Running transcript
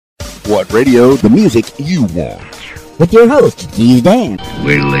What radio? The music you want. With your host, Keys Dan.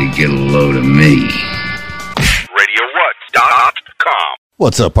 Wait till they get a load of me. RadioWhat.com.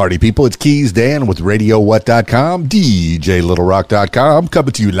 What's up, party people? It's Keys Dan with RadioWhat.com, DJLittleRock.com,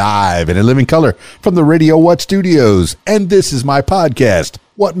 coming to you live and in living color from the Radio What studios. And this is my podcast,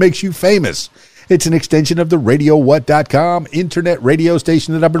 What Makes You Famous? It's an extension of the RadioWhat.com internet radio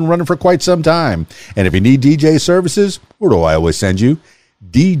station that I've been running for quite some time. And if you need DJ services, where do I always send you?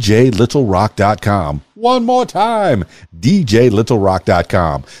 DJLittleRock.com. One more time,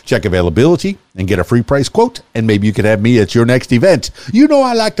 DJLittleRock.com. Check availability and get a free price quote, and maybe you could have me at your next event. You know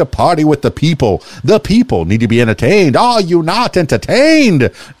I like to party with the people. The people need to be entertained. Are you not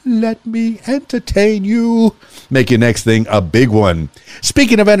entertained? Let me entertain you. Make your next thing a big one.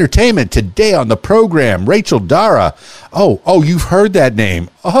 Speaking of entertainment, today on the program, Rachel Dara. Oh, you've heard that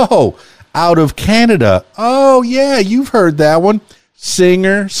name. Oh, out of Canada. Oh, yeah, you've heard that one.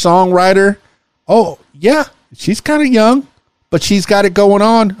 Singer, songwriter. Oh, yeah, she's kind of young, but she's got it going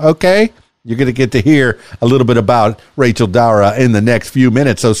on, okay? You're going to get to hear a little bit about Rachel Dara in the next few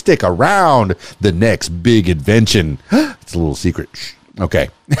minutes, so stick around. The next big invention. It's a little secret. Shh. Okay.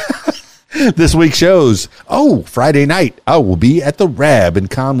 This week's shows. Friday night, I will be at the Rab in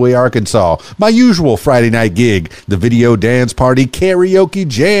Conway, Arkansas. My usual Friday night gig, the Video Dance Party Karaoke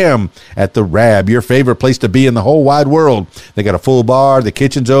Jam at the Rab, your favorite place to be in the whole wide world. They got a full bar, the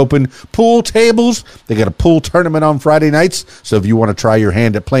kitchen's open, pool tables. They got a pool tournament on Friday nights, so if you want to try your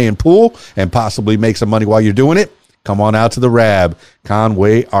hand at playing pool and possibly make some money while you're doing it, come on out to the Rab,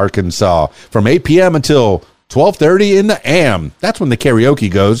 Conway, Arkansas, from 8 p.m. until 12:30 in the AM. That's when the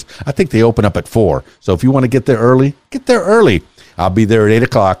karaoke goes. I think they open up at 4. So if you want to get there early, get there early. I'll be there at 8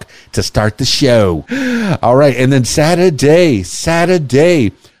 o'clock to start the show. All right. And then Saturday.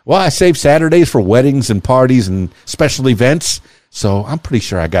 Well, I save Saturdays for weddings and parties and special events. So I'm pretty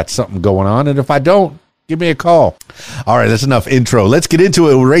sure I got something going on. And if I don't, give me a call. All right, that's enough intro. Let's get into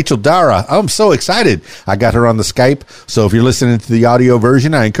it with Rachel Dara. I'm so excited. I got her on the Skype. So if you're listening to the audio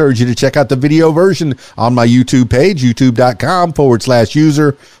version, I encourage you to check out the video version on my YouTube page,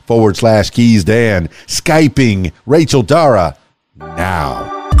 youtube.com/user/Keys Dan. Skyping Rachel Dara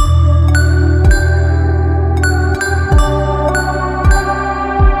now.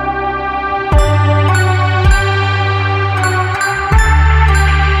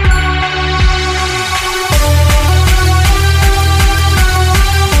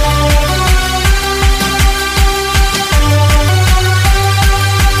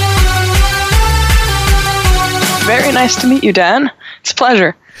 Very nice to meet you, Dan. It's a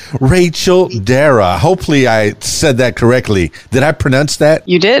pleasure. Rachel Dara. Hopefully I said that correctly. Did I pronounce that?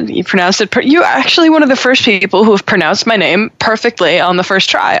 You did. You pronounced it. You're actually one of the first people who have pronounced my name perfectly on the first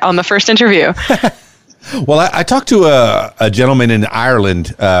try, on the first interview. Well, I talked to a gentleman in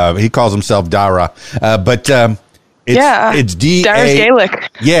Ireland. He calls himself Dara, but it's D. Dara's Gaelic.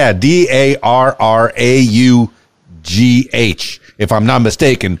 Yeah, Darraugh, if I'm not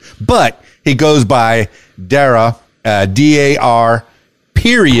mistaken. But he goes by Dara, D-A-R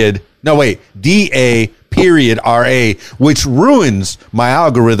period. No, wait, D-A period R-A, which ruins my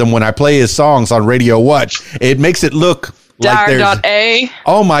algorithm when I play his songs on Radio What. It makes it look like Dar.A.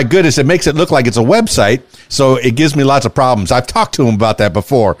 Oh, my goodness. It makes it look like it's a website. So it gives me lots of problems. I've talked to him about that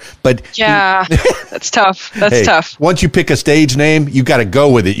before. But yeah, that's tough. That's tough. Once you pick a stage name, you got to go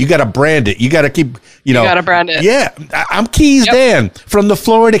with it. You got to brand it. You got to keep, you got to brand it. Yeah. I'm Keys Dan from the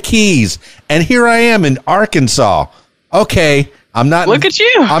Florida Keys. And here I am in Arkansas. Okay. Look at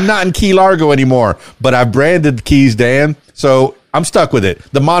you. I'm not in Key Largo anymore, but I've branded Keys Dan. So I'm stuck with it.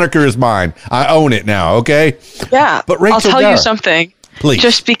 The moniker is mine. I own it now. Okay. Yeah. But Rachel I'll tell you something. Please.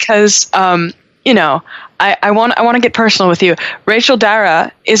 Just because, I want to get personal with you. Rachel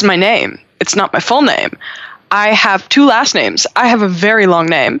Dara is my name. It's not my full name. I have 2 last names. I have a very long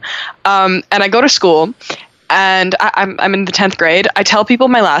name. And I go to school. And I'm in the 10th grade. I tell people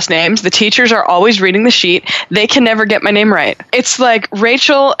my last names. The teachers are always reading the sheet. They can never get my name right. It's like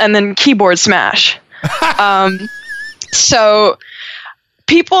Rachel and then keyboard smash. So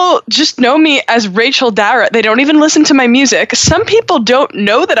people just know me as Rachel Dara. They don't even listen to my music. Some people don't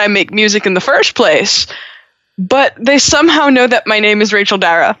know that I make music in the first place, but they somehow know that my name is Rachel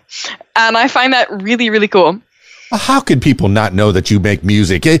Dara. And I find that really, really cool. How can people not know that you make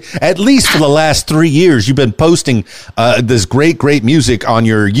music? At least for the last 3 years, you've been posting this great music on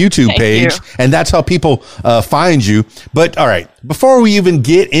your YouTube page, and that's how people find you. But all right, before we even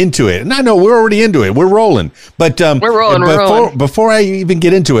get into it, and I know we're already into it, we're rolling. But we're rolling. Before I even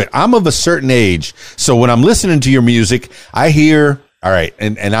get into it, I'm of a certain age, so when I'm listening to your music, I hear. All right,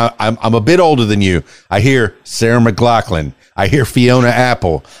 and I'm a bit older than you. I hear Sarah McLachlan. I hear Fiona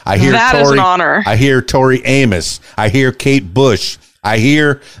Apple. I hear That Tori, is an honor. I hear Tori Amos. I hear Kate Bush. I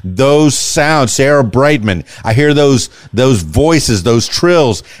hear those sounds, Sarah Brightman. I hear those voices, those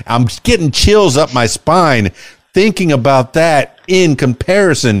trills. I'm getting chills up my spine thinking about that in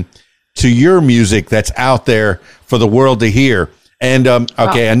comparison to your music that's out there for the world to hear. And,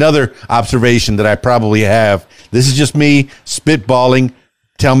 another observation that I probably have, this is just me spitballing.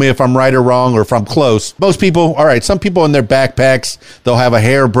 Tell me if I'm right or wrong or if I'm close. Most people, all right, some people in their backpacks, they'll have a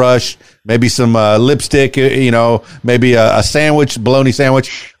hairbrush, maybe some lipstick, maybe a sandwich, bologna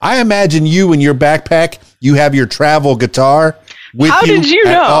sandwich. I imagine you in your backpack, you have your travel guitar with you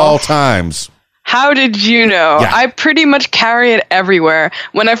at all times. How did you know? Yeah. I pretty much carry it everywhere.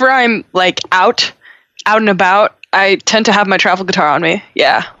 Whenever I'm like out and about, I tend to have my travel guitar on me.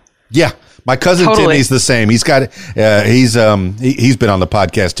 Yeah. Yeah. My cousin Timmy's the same. He's got he's been on the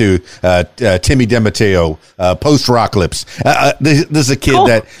podcast too. Timmy DeMatteo, Post Rock Lips. This is a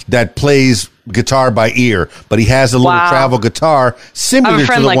kid that plays guitar by ear, but he has a little travel guitar similar I'm a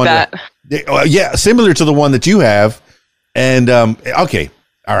friend to the like one that. Similar to the one that you have. And okay,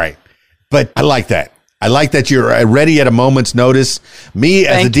 all right, but I like that. I like that you're ready at a moment's notice. Me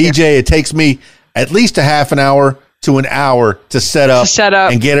as a DJ, it takes me at least a half an hour to an hour to set up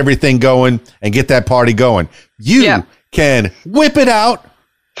and get everything going and get that party going. You can whip it out.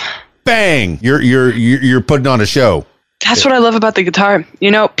 Bang. You're putting on a show. That's what I love about the guitar.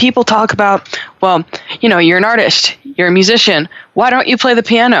 People talk about, you're an artist, you're a musician. Why don't you play the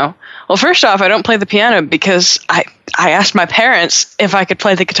piano? Well, first off, I don't play the piano because I asked my parents if I could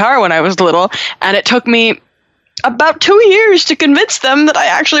play the guitar when I was little, and it took me about 2 years to convince them that I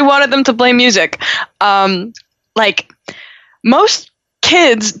actually wanted them to play music. Like, most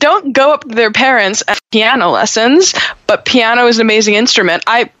kids don't go up to their parents at piano lessons, but piano is an amazing instrument.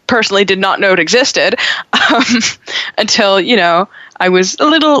 I personally did not know it existed until, I was a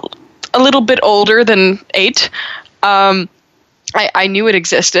little bit older than 8. I knew it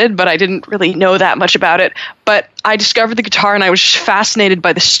existed, but I didn't really know that much about it. But I discovered the guitar, and I was fascinated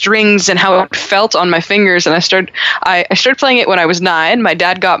by the strings and how it felt on my fingers. And I started playing it when I was 9. My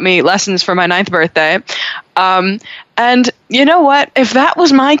dad got me lessons for my 9th birthday. And you know what? If that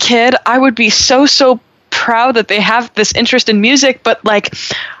was my kid, I would be so proud that they have this interest in music. But like,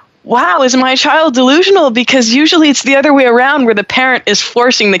 wow, is my child delusional? Because usually it's the other way around, where the parent is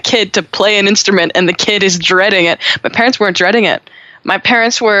forcing the kid to play an instrument and the kid is dreading it. My parents weren't dreading it. My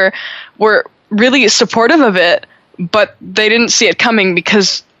parents were really supportive of it, but they didn't see it coming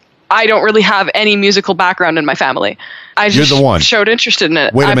because I don't really have any musical background in my family. I just showed interest in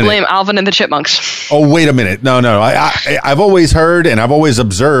it. I blame Alvin and the Chipmunks. Oh, wait a minute. No. I've always heard and I've always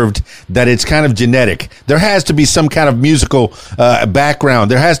observed that it's kind of genetic. There has to be some kind of musical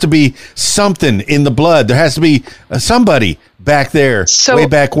background. There has to be something in the blood. There has to be somebody back there way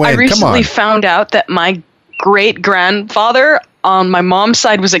back when. I recently found out that my great-grandfather on my mom's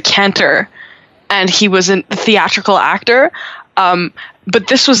side was a cantor, and he was a theatrical actor. But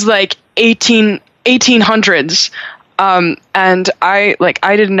this was like 1800s. And I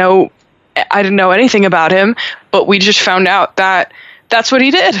didn't know anything about him, but we just found out that that's what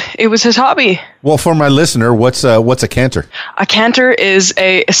he did. It was his hobby. Well, for my listener, what's a cantor? A cantor is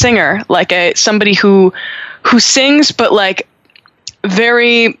a singer, like somebody who sings, but like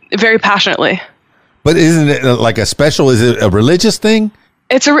very, very passionately. But isn't it like is it a religious thing?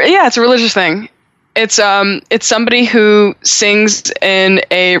 It's a religious thing. It's somebody who sings in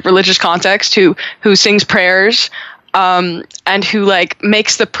a religious context, who sings prayers, and who like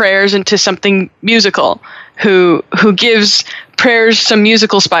makes the prayers into something musical, who gives prayers some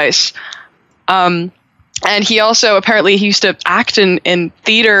musical spice. And he also apparently he used to act in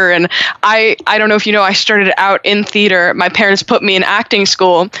theater, and I don't know if you know, I started out in theater. My parents put me in acting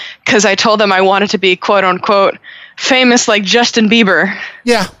school because I told them I wanted to be quote unquote famous like Justin Bieber.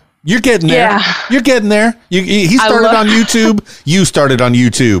 Yeah. You're getting there. Yeah. You're getting there. He started on YouTube. You started on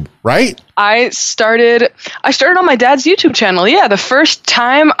YouTube, right? I started on my dad's YouTube channel. Yeah, the first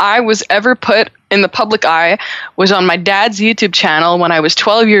time I was ever put in the public eye was on my dad's YouTube channel when I was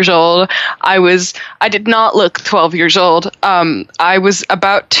 12 years old. I did not look 12 years old. I was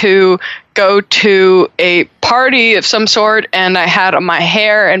about to go to a party of some sort, and I had my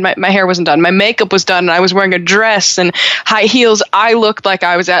hair, and my hair wasn't done. My makeup was done, and I was wearing a dress and high heels. I looked like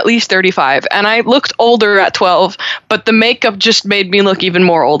I was at least 35, and I looked older at 12, but the makeup just made me look even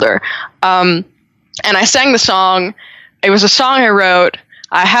more older. And I sang the song. It was a song I wrote.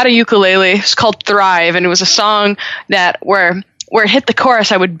 I had a ukulele. It's called Thrive, and it was a song that where it hit the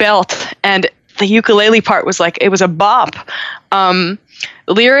chorus, I would belt, and the ukulele part was like, it was a bop.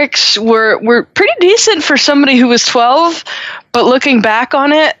 lyrics were pretty decent for somebody who was 12, but looking back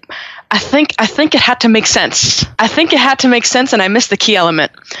on it, I think it had to make sense. And I missed the key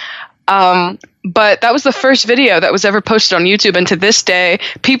element. But that was the first video that was ever posted on YouTube, and to this day,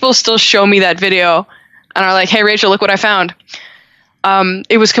 people still show me that video and are like, "Hey, Rachel, look what I found."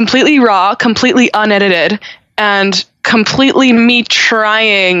 It was completely raw, completely unedited, and completely me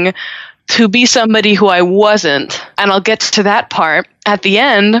trying to be somebody who I wasn't. And I'll get to that part. At the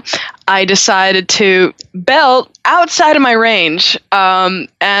end, I decided to belt outside of my range, and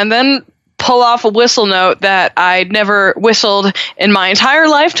then pull off a whistle note that I'd never whistled in my entire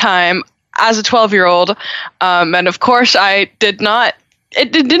lifetime as a 12-year-old. And of course, it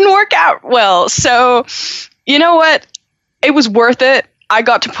didn't work out well. So, you know what? It was worth it. I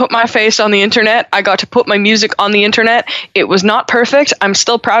got to put my face on the internet. I got to put my music on the internet. It was not perfect. I'm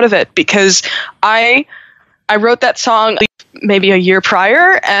still proud of it because I wrote that song maybe a year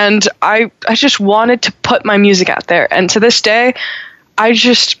prior, and I just wanted to put my music out there. And to this day, I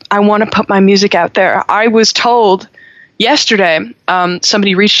want to put my music out there. I was told yesterday,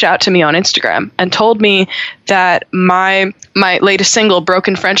 somebody reached out to me on Instagram and told me that my latest single,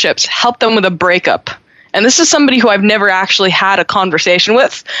 Broken Friendships, helped them with a breakup. And this is somebody who I've never actually had a conversation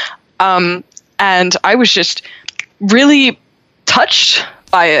with. And I was just really touched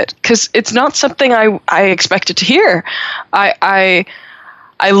by it because it's not something I expected to hear. I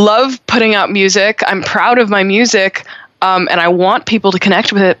love putting out music. I'm proud of my music. And I want people to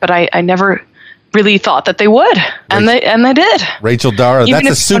connect with it, but I never really thought that they would, and they did. Rachel Dara, even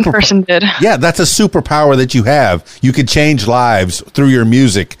that's if one person did. Yeah, that's a superpower that you have. You could change lives through your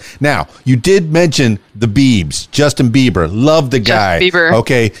music. Now, you did mention the Biebs, Justin Bieber. Love the guy. Justin Bieber.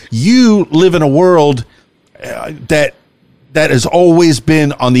 Okay, you live in a world that has always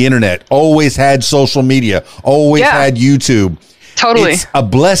been on the internet, always had social media, always had YouTube. Totally. It's a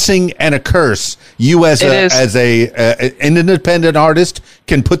blessing and a curse. You as an independent artist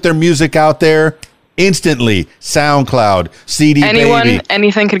can put their music out there instantly. SoundCloud, CD Baby,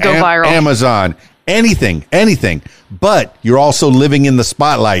 anything could go viral. Amazon, anything. But you're also living in the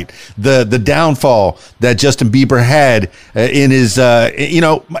spotlight. The downfall that Justin Bieber had in his,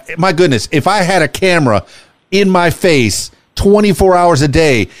 my goodness, if I had a camera in my face 24 hours a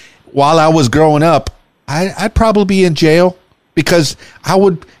day while I was growing up, I'd probably be in jail. Because I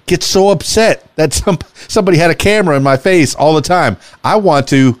would get so upset that somebody had a camera in my face all the time. I want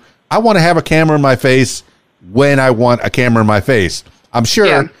to have a camera in my face when I want a camera in my face. I'm sure,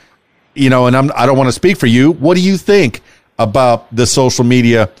 and I don't want to speak for you. What do you think about the social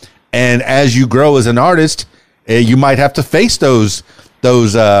media? And as you grow as an artist, you might have to face those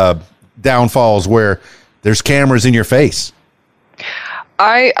downfalls where there's cameras in your face.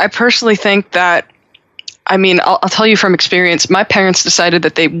 I personally think that. I mean, I'll tell you from experience, my parents decided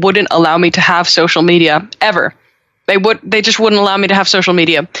that they wouldn't allow me to have social media ever. They just wouldn't allow me to have social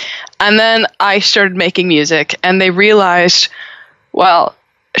media. And then I started making music and they realized, well,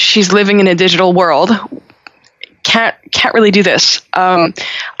 she's living in a digital world. Can't really do this. And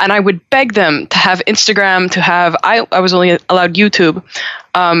I would beg them to have Instagram, I was only allowed YouTube.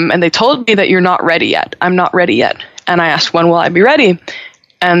 And they told me that you're not ready yet. I'm not ready yet. And I asked, when will I be ready?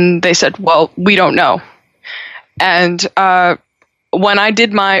 And they said, well, we don't know. And when I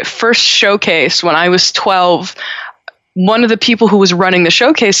did my first showcase when I was 12, one of the people who was running the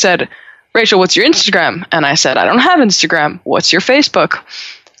showcase said, Rachel, what's your Instagram? And I said, I don't have Instagram. What's your Facebook?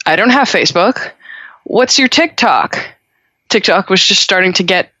 I don't have Facebook. What's your TikTok? TikTok was just starting to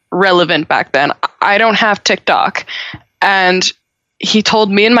get relevant back then. I don't have TikTok. And he told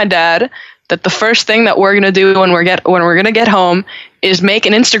me and my dad that the first thing that we're going to do when we're going to get home is make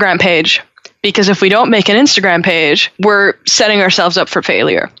an Instagram page. Because if we don't make an Instagram page, we're setting ourselves up for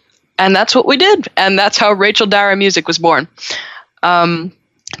failure. And that's what we did. And that's how Rachel Dara Music was born. To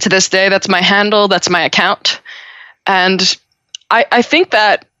this day, that's my handle. That's my account. And I think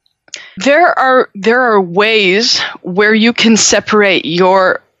that there are ways where you can separate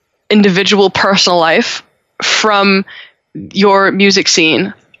your individual personal life from your music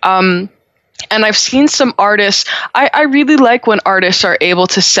scene. And I've seen some artists. I really like when artists are able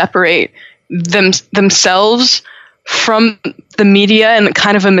to separate themselves from the media in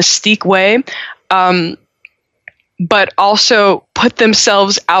kind of a mystique way, but also put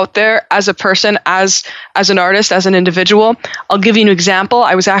themselves out there as a person, as an artist, as an individual. I'll give you an example.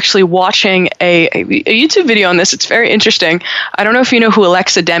 I was actually watching a YouTube video on this. It's very interesting. I don't know if you know who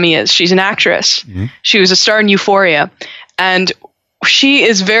Alexa Demi is. She's an actress. Mm-hmm. She was a star in Euphoria, and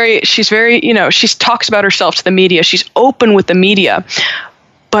she's very, she talks about herself to the media. She's open with the media,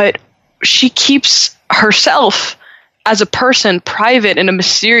 but she keeps herself as a person, private in a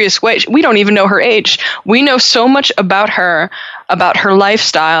mysterious way. We don't even know her age. We know so much about her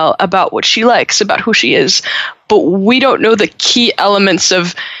lifestyle, about what she likes, about who she is, but we don't know the key elements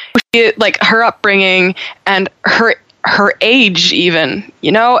of like her upbringing and her age even,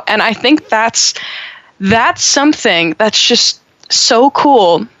 you know? And I think that's something that's just so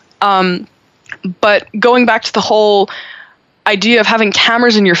cool. But going back to the whole idea of having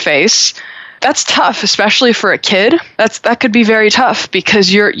cameras in your face, that's tough, especially for a kid. That could be very tough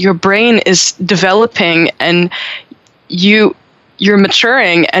because your brain is developing and you're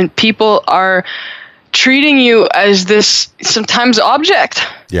maturing, and people are treating you as this sometimes object.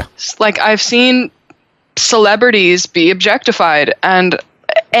 Yeah. Like I've seen celebrities be objectified, and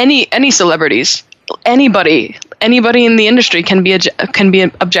any celebrities, anybody in the industry can be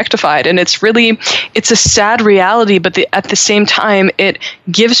objectified, and it's a sad reality, but at the same time it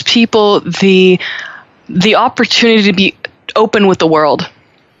gives people the opportunity to be open with the world.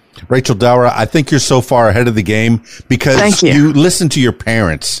 Rachel Dara, I think you're so far ahead of the game because you listen to your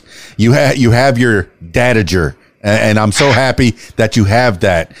parents. You have your dadager. And I'm so happy that you have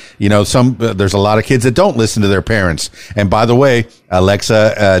that. You know, there's a lot of kids that don't listen to their parents. And by the way,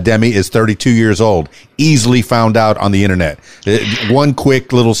 Alexa Demi is 32 years old, easily found out on the internet. One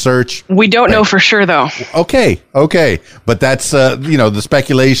quick little search. We don't know for sure, though. Okay. But that's, the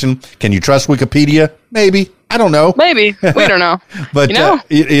speculation. Can you trust Wikipedia? Maybe. I don't know. Maybe. We don't know. But,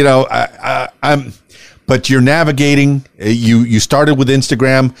 but you're navigating, you started with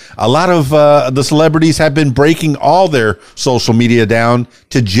Instagram. A lot of the celebrities have been breaking all their social media down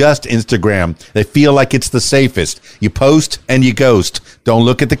to just Instagram. They feel like it's the safest. You post and you ghost. Don't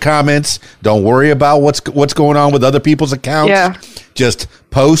look at the comments. Don't worry about what's going on with other people's accounts. Yeah. Just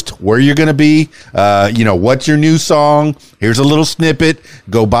post where you're going to be. What's your new song? Here's a little snippet.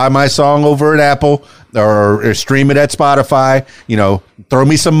 Go buy my song over at Apple or stream it at Spotify. Throw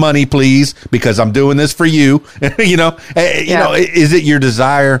me some money, please, because I'm doing this for you. Is it your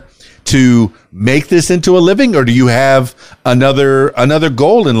desire to make this into a living, or do you have another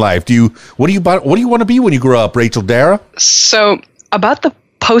goal in life? What do you want to be when you grow up, Rachel Dara? So about the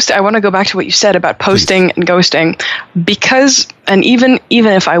post, I want to go back to what you said about posting and ghosting, because, and even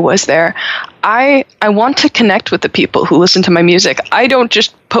if I was there, I want to connect with the people who listen to my music. I don't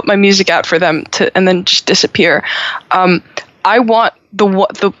just put my music out for them and then just disappear. I want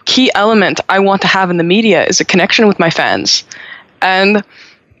the key element I want to have in the media is a connection with my fans. And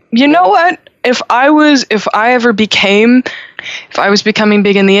you know what? If I was becoming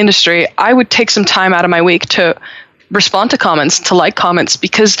big in the industry, I would take some time out of my week to respond to comments, to like comments,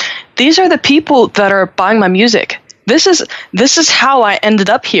 because these are the people that are buying my music. This is how I ended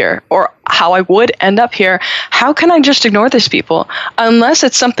up here, or how I would end up here. How can I just ignore these people? Unless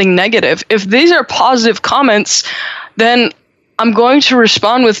it's something negative. If these are positive comments, then I'm going to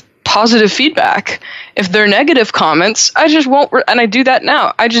respond with positive feedback. If they're negative comments, I just won't, and I do that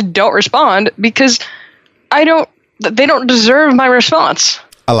now. I just don't respond because they don't deserve my response.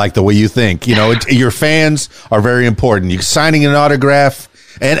 I like the way you think. Your fans are very important. You signing an autograph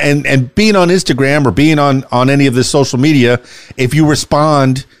and being on Instagram or being on any of this social media, if you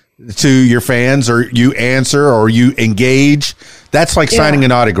respond to your fans or you answer or you engage, that's like signing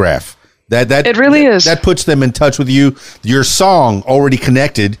an autograph. That it really is. That puts them in touch with you. Your song already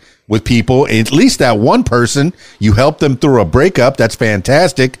connected with people. At least that one person, you help them through a breakup. That's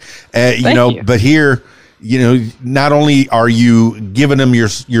fantastic. Thank you. But here, not only are you giving them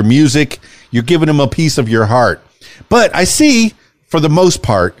your music, you're giving them a piece of your heart. But I see, for the most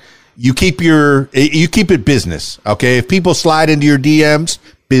part, you keep it business. Okay, if people slide into your DMs,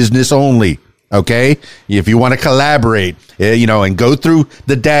 business only. Okay, if you want to collaborate, and go through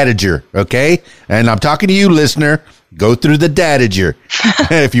the dadager. Okay, and I'm talking to you, listener. Go through the dadager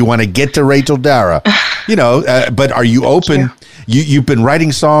if you want to get to Rachel Dara. But are you open? You've been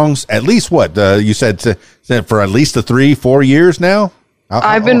writing songs at least what you said for at least 3-4 years now.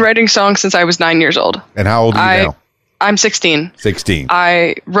 I've been writing songs since I was 9 years old. And how old are you now? I'm 16. 16.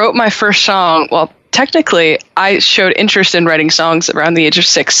 I wrote my first song. Well, technically, I showed interest in writing songs around the age of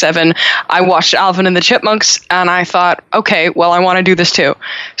 6, 7. I watched Alvin and the Chipmunks, and I thought, okay, well, I want to do this too.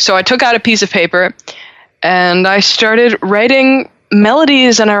 So I took out a piece of paper, and I started writing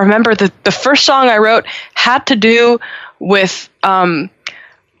melodies. And I remember the first song I wrote had to do with, I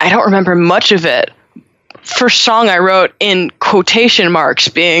don't remember much of it. First song I wrote in quotation marks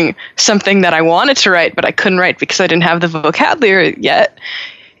being something that I wanted to write, but I couldn't write because I didn't have the vocabulary yet.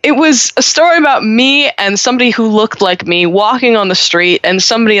 It was a story about me and somebody who looked like me walking on the street and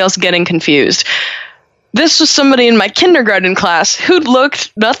somebody else getting confused. This was somebody in my kindergarten class who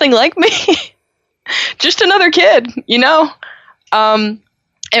looked nothing like me. just another kid, you know?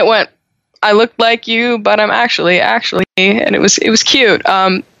 It went, I look like you, but I'm actually, and it was cute.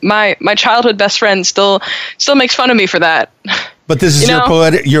 My childhood best friend still makes fun of me for that. But this is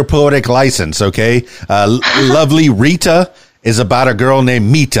your poetic license, okay? Lovely Rita is about a girl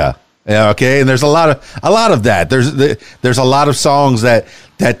named Mita. Okay, and there's a lot of that. There's a lot of songs that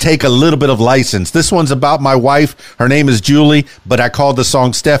take a little bit of license. This one's about my wife. Her name is Julie, but I called the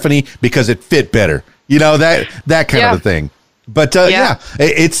song Stephanie because it fit better. You know, that kind of a thing. But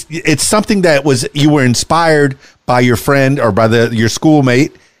it's something that you were inspired by your friend or by your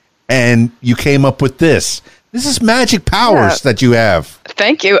schoolmate, and you came up with this. This is magic powers that you have.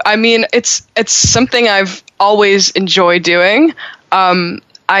 Thank you. I mean, it's something I've always enjoyed doing.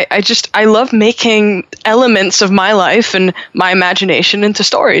 I love making elements of my life and my imagination into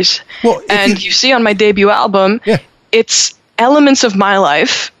stories. Well, and you see on my debut album, it's elements of my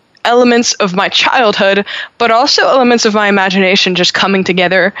life, elements of my childhood, but also elements of my imagination just coming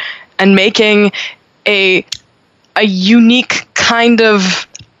together and making a unique kind of,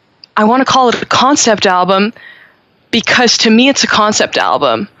 I want to call it a concept album, because to me it's a concept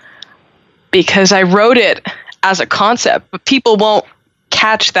album because I wrote it as a concept, but people won't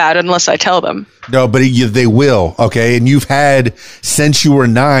catch that unless I tell them. No, but they will. Okay. And you've had since you were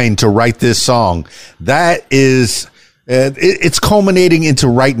 9 to write this song. That is, it's culminating into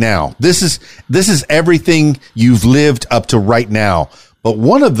right now. This is everything you've lived up to right now. But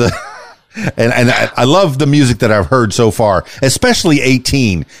one of the, and I love the music that I've heard so far, especially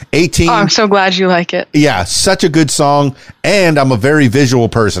 18. 18. Oh, I'm so glad you like it. Yeah, such a good song. And I'm a very visual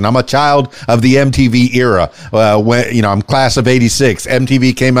person. I'm a child of the MTV era. When I'm class of 86.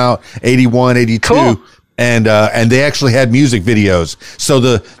 MTV came out 81, 82. Cool. And they actually had music videos. So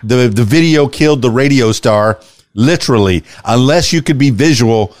the video killed the radio star, literally. Unless you could be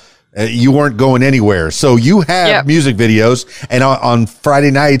visual, you weren't going anywhere. So you have music videos, and on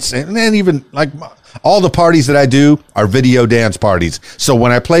Friday nights, and then even like all the parties that I do are video dance parties. So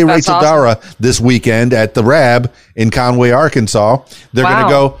when I play Rachel Dara this weekend at the Rab in Conway, Arkansas, they're going to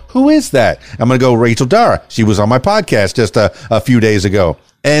go, who is that? I'm going to go, Rachel Dara. She was on my podcast just a few days ago.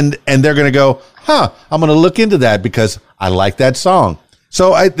 And they're going to go, I'm going to look into that because I like that song.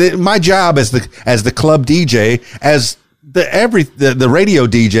 So my job as the club DJ, as the radio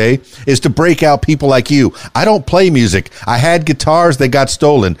DJ, is to break out people like you. I don't play music. I had guitars that got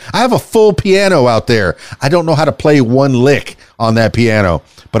stolen. I have a full piano out there. I don't know how to play one lick on that piano,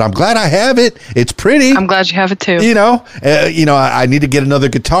 but I'm glad I have it. It's pretty. I'm glad you have it too. I need to get another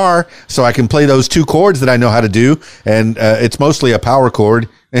guitar so I can play those 2 chords that I know how to do, and it's mostly a power chord.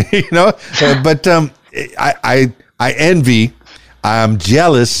 But I envy. I'm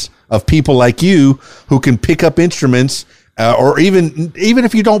jealous of people like you who can pick up instruments, or even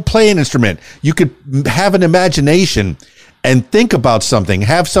if you don't play an instrument, you could have an imagination and think about something,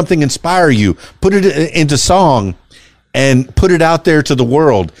 have something inspire you, put it into song and put it out there to the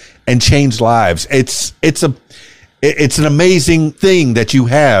world and change lives. It's an amazing thing that you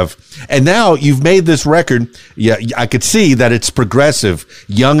have. And now you've made this record. Yeah, I could see that it's progressive,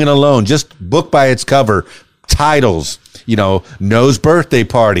 young and alone, just book by its cover, titles. No's birthday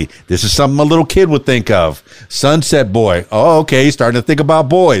party. This is something a little kid would think of. Sunset Boy. Oh, okay. Starting to think about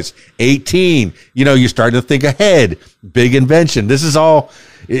boys. 18. You're starting to think ahead. Big Invention. This is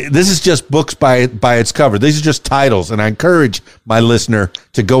just books by its cover. These are just titles. And I encourage my listener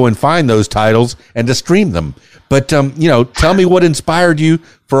to go and find those titles and to stream them. But, tell me what inspired you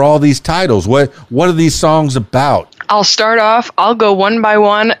for all these titles. What are these songs about? I'll start off. I'll go one by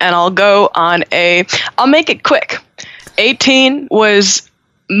one and I'll make it quick. 18 is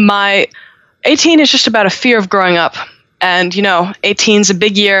just about a fear of growing up. And, 18's a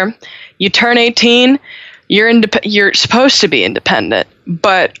big year. You turn 18, you're supposed to be independent.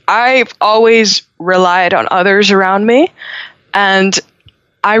 But I've always relied on others around me. And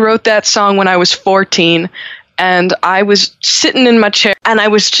I wrote that song when I was 14. And I was sitting in my chair and I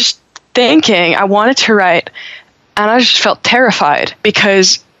was just thinking I wanted to write. And I just felt terrified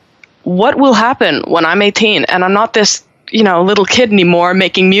because what will happen when I'm 18 and I'm not this, little kid anymore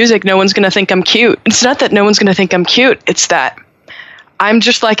making music? No one's going to think I'm cute. It's not that no one's going to think I'm cute. It's that I'm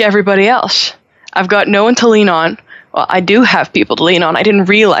just like everybody else. I've got no one to lean on. Well, I do have people to lean on. I didn't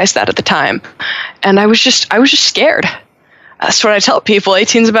realize that at the time. And I was just scared. That's what I tell people.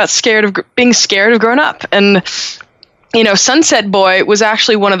 18 is about being scared of growing up. And Sunset Boy was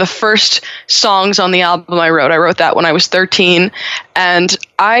actually one of the first songs on the album I wrote. I wrote that when I was 13, and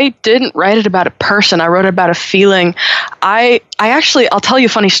I didn't write it about a person. I wrote it about a feeling. I actually, I'll tell you a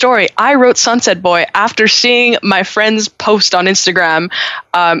funny story. I wrote Sunset Boy after seeing my friend's post on Instagram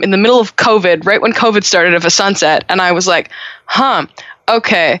in the middle of COVID, right when COVID started, of a sunset, and I was like,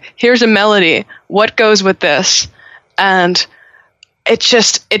 okay, here's a melody. What goes with this? And it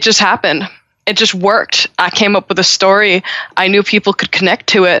just happened. It just worked. I came up with a story. I knew people could connect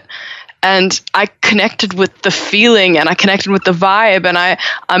to it. And I connected with the feeling, and I connected with the vibe, and I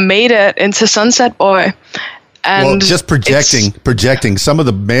made it into Sunset Boy. And well, just projecting. Some of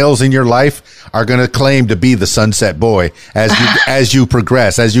the males in your life are going to claim to be the Sunset Boy as you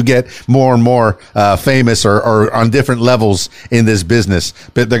progress, as you get more and more famous or on different levels in this business.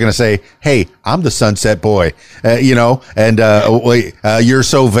 But they're going to say, "Hey, I'm the Sunset Boy," you're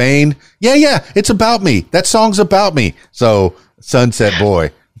so vain. Yeah, it's about me. That song's about me. So, Sunset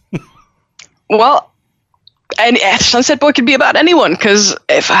Boy. Well. And Sunset Boy could be about anyone, because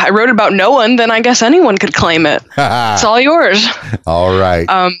if I wrote about no one, then I guess anyone could claim it. It's all yours. All right.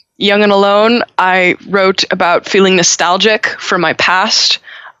 Young and Alone, I wrote about feeling nostalgic for my past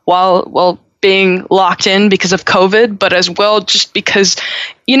while being locked in because of COVID, but as well just because,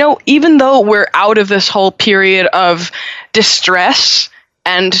 even though we're out of this whole period of distress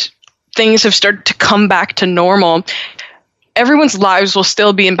and things have started to come back to normal, everyone's lives will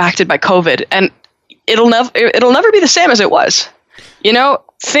still be impacted by COVID. And it'll never be the same as it was.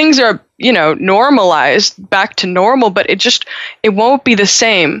 Things are, normalized back to normal, but it won't be the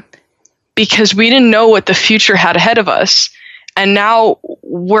same because we didn't know what the future had ahead of us. And now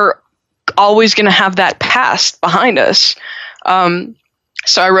we're always going to have that past behind us.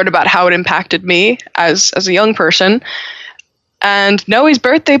 So I wrote about how it impacted me as a young person. And Noe's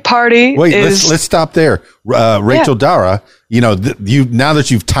birthday party. Wait, let's stop there. Rachel Dara, now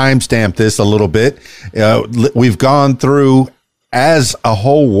that you've timestamped this a little bit, we've gone through as a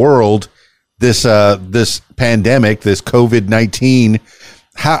whole world this pandemic, this COVID-19.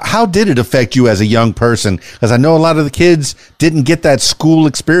 How did it affect you as a young person? Because I know a lot of the kids didn't get that school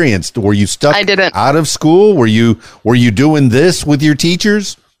experience. Were you stuck out of school? Were you doing this with your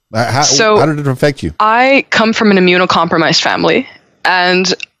teachers? How did it affect you? I come from an immunocompromised family,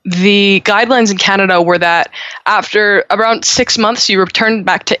 and the guidelines in Canada were that after around 6 months, you returned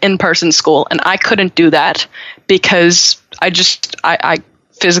back to in-person school, and I couldn't do that because I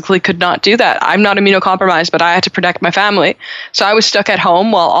physically could not do that. I'm not immunocompromised, but I had to protect my family. So I was stuck at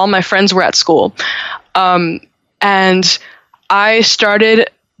home while all my friends were at school. And I started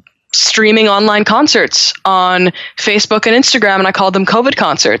streaming online concerts on Facebook and Instagram, and I called them COVID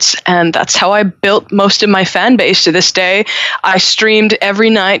concerts. And that's how I built most of my fan base to this day. I streamed every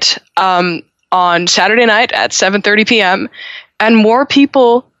night on Saturday night at 7:30 p.m. and more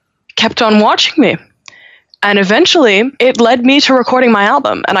people kept on watching me. And eventually it led me to recording my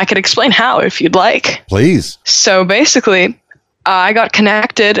album, and I could explain how if you'd like. Please. So basically, I got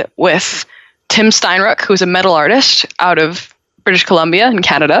connected with Tim Steinruck, who's a metal artist out of British Columbia in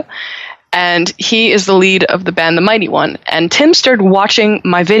Canada, and he is the lead of the band The Mighty One. And Tim started watching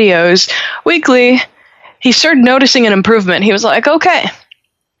my videos weekly. He started noticing an improvement. He was like, okay,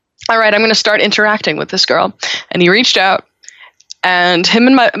 all right, I'm going to start interacting with this girl. And he reached out, and him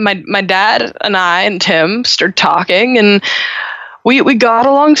and my dad and I and Tim started talking, and we got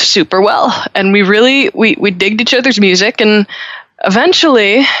along super well, and we digged each other's music. And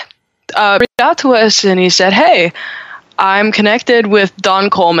eventually reached out to us, and he said, hey, I'm connected with Don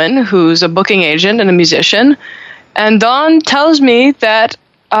Coleman, who's a booking agent and a musician. And Don tells me that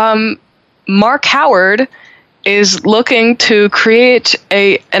Mark Howard is looking to create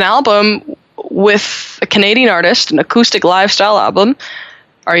an album with a Canadian artist, an acoustic lifestyle album.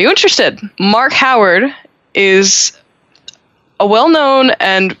 Are you interested? Mark Howard is a well-known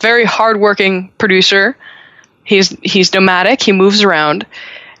and very hardworking producer. He's nomadic. He moves around,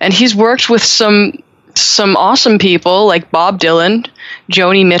 and he's worked with some awesome people like Bob Dylan,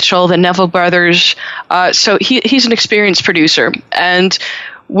 Joni Mitchell, the Neville Brothers. So he's an experienced producer, and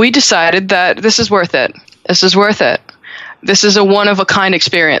we decided that this is worth it. This is worth it. This is a one-of-a-kind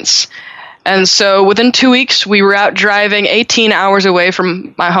experience. And so within 2 weeks, we were out driving 18 hours away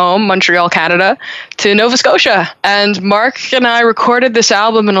from my home, Montreal, Canada, to Nova Scotia. And Mark and I recorded this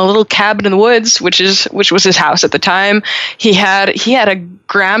album in a little cabin in the woods, which was his house at the time. He had a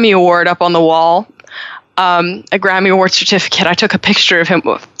Grammy Award up on the wall. A Grammy Award certificate. I took a picture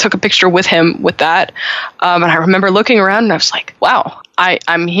with him with that. And I remember looking around, and I was like, wow,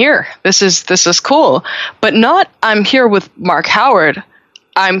 I'm here. This is cool. But not I'm here with Mark Howard.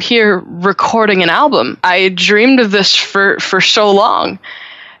 I'm here recording an album. I dreamed of this for so long,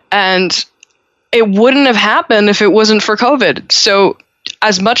 and it wouldn't have happened if it wasn't for COVID. So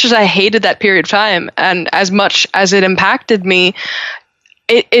as much as I hated that period of time, and as much as it impacted me,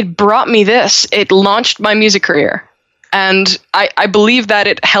 it brought me this. It launched my music career. And I believe that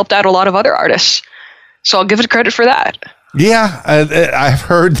it helped out a lot of other artists. So I'll give it credit for that. Yeah, I've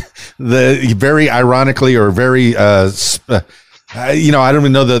heard very ironically or very, I don't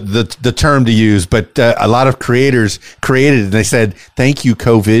even know the term to use, but a lot of creators created and they said, thank you,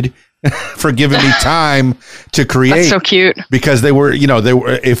 COVID, for giving me time to create. That's so cute. Because they were,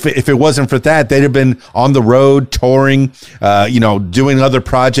 if it wasn't for that, they'd have been on the road touring, doing other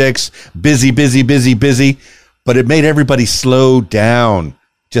projects, busy. But it made everybody slow down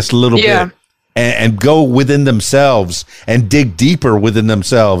just a little bit and go within themselves and dig deeper within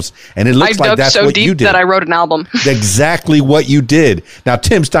themselves. And it looks like that's what you did. That I wrote an album. Exactly what you did. Now,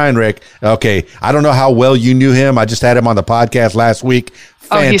 Tim Steinrich, okay, I don't know how well you knew him. I just had him on the podcast last week.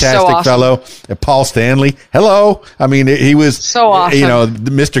 Fantastic he's so awesome. fellow. Paul Stanley. Hello. I mean, he was so awesome.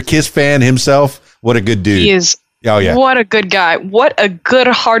 The Mr. Kiss fan himself. What a good dude. He is. Oh, yeah. What a good guy. What a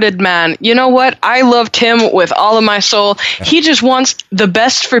good-hearted man. You know what? I loved him with all of my soul. He just wants the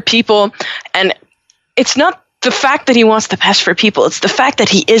best for people. And it's not the fact that he wants the best for people. It's the fact that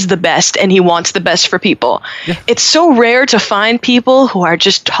he is the best and he wants the best for people. Yeah. It's so rare to find people who are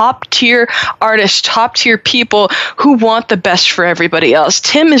just top-tier artists, top-tier people who want the best for everybody else.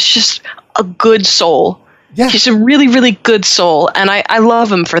 Tim is just a good soul. Yeah. He's a really, really good soul, and I love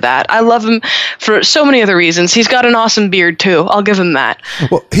him for that. I love him for so many other reasons. He's got an awesome beard, too. I'll give him that.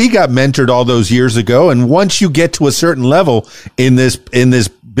 Well, he got mentored all those years ago, and once you get to a certain level in this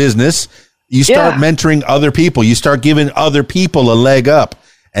business, you start mentoring other people. You start giving other people a leg up,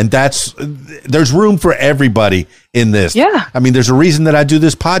 and there's room for everybody in this. Yeah. I mean, there's a reason that I do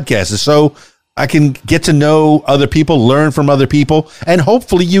this podcast, is so I can get to know other people, learn from other people, and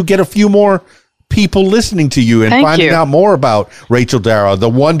hopefully you get a few more people listening to you and finding out more about Rachel Dara, the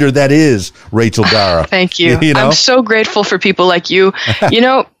wonder that is Rachel Dara. Thank you. I'm so grateful for people like you.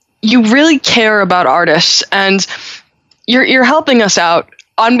 You really care about artists, and you're helping us out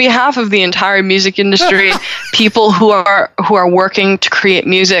on behalf of the entire music industry. People who are working to create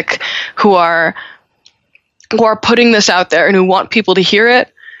music, who are putting this out there and who want people to hear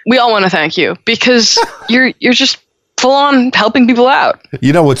it. We all want to thank you because you're just full on helping people out.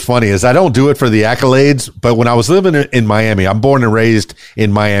 You know what's funny is I don't do it for the accolades, but when I was living in Miami, I'm born and raised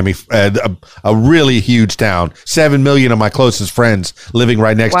in Miami, a really huge town, 7 million of my closest friends living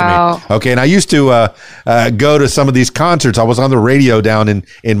right next to me. Okay. And I used to go to some of these concerts. I was on the radio down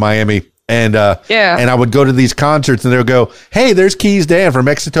in Miami. And I would go to these concerts and they'll go, hey, there's Keys Dan from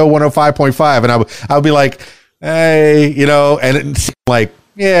Exito 105.5. And I would be like, hey, and it's like,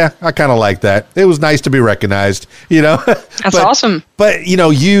 yeah, I kind of like that. It was nice to be recognized, That's awesome. But,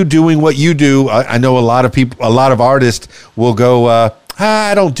 you doing what you do, I know a lot of people, a lot of artists will go,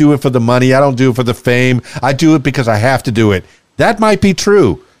 I don't do it for the money. I don't do it for the fame. I do it because I have to do it. That might be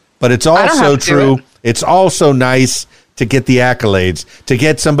true, but it's also true. It's also nice to get the accolades, to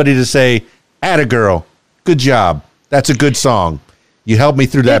get somebody to say, atta girl, good job. That's a good song. You helped me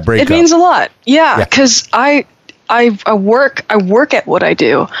through that breakup. It means a lot. Yeah, because I work at what I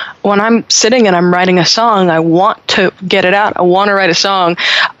do. When I'm sitting and I'm writing a song, I want to get it out. I want to write a song.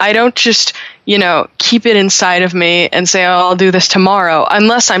 I don't just, keep it inside of me and say, oh, I'll do this tomorrow,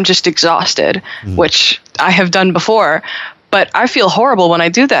 unless I'm just exhausted, which I have done before. But I feel horrible when I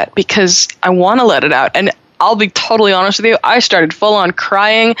do that because I want to let it out. And I'll be totally honest with you. I started full on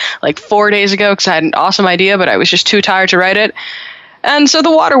crying like 4 days ago because I had an awesome idea, but I was just too tired to write it. And so the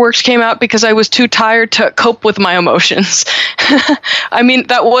Waterworks came out because I was too tired to cope with my emotions. I mean,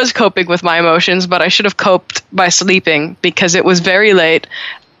 that was coping with my emotions, but I should have coped by sleeping because it was very late.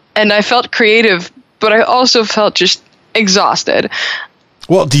 And I felt creative, but I also felt just exhausted.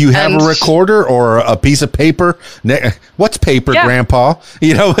 Well, do you have a recorder or a piece of paper? What's paper, Grandpa? Do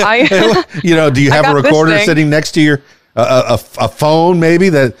you have a recorder sitting next to your a phone maybe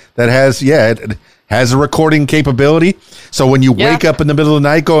that has it has a recording capability? So when you wake up in the middle of the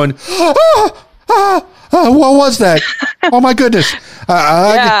night going, what was that? Oh my goodness.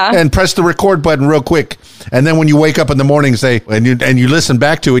 And press the record button real quick. And then when you wake up in the morning, and you listen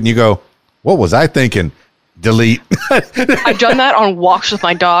back to it and you go, what was I thinking? Delete. I've done that on walks with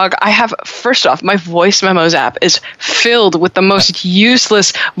my dog. First off, my voice memos app is filled with the most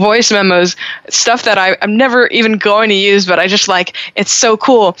useless voice memos, stuff that I'm never even going to use, but I just it's so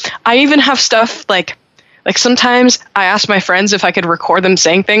cool. I even have stuff like Like sometimes I ask my friends if I could record them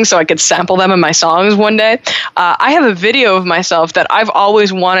saying things so I could sample them in my songs one day. I have a video of myself that I've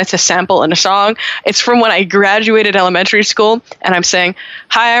always wanted to sample in a song. It's from when I graduated elementary school, and I'm saying,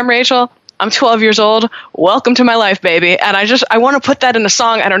 "Hi, I'm Rachel. I'm 12 years old. Welcome to my life, baby." And I want to put that in a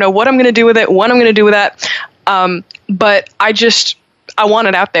song. I don't know what I'm going to do with it, when I'm going to do with that. But I want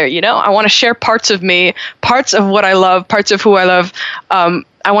it out there, you know? I want to share parts of me, parts of what I love, parts of who I love.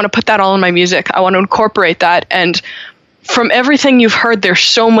 I want to put that all in my music. I want to incorporate that. And from everything you've heard, there's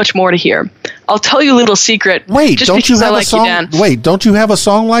so much more to hear. I'll tell you a little secret. Wait, just don't you because I have a like song? you, Dan. Wait, don't you have a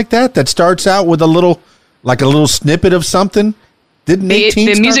song like that starts out with a little snippet of something? Didn't 18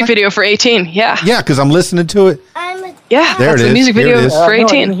 The start music like- video for 18, yeah. Yeah, because I'm listening to it. Yeah, There that's it the is. music Here it video is. for No, I 18.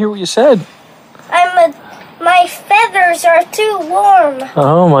 didn't hear what you said. My feathers are too warm.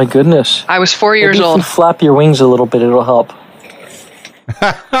 Oh my goodness. I was 4 years Maybe if old. you flap your wings a little bit, it'll help.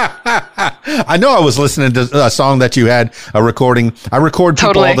 I know I was listening to a song that you had a recording. I record people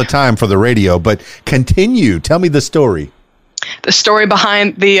Totally. all the time for the radio, but continue. Tell me the story. The story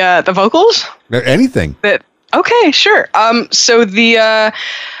behind the vocals? Anything. Okay, sure. So the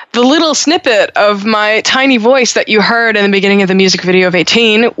little snippet of my tiny voice that you heard in the beginning of the music video of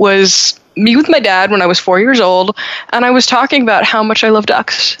 18 was me with my dad when I was 4 years old, and I was talking about how much I love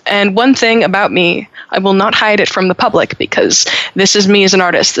ducks. And one thing about me, I will not hide it from the public, because this is me as an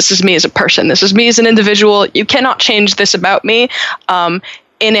artist, this is me as a person, this is me as an individual. You cannot change this about me in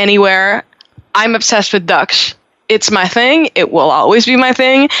anywhere. I'm obsessed with ducks. It's my thing. It will always be my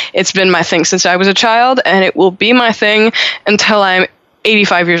thing. It's been my thing since I was a child, and it will be my thing until I'm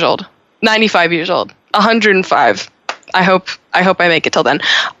 85 years old, 95 years old, 105. I hope I make it till then.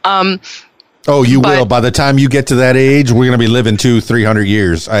 Oh, you will. By the time you get to that age, we're going to be living 200-300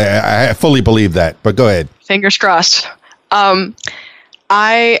 years. I fully believe that, but go ahead. Fingers crossed. I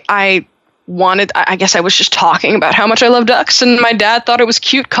guess I was just talking about how much I love ducks, and my dad thought it was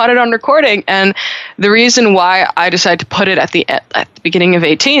cute, caught it on recording. And the reason why I decided to put it at the beginning of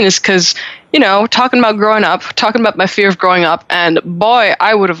 18 is because, you know, talking about growing up, talking about my fear of growing up, and boy,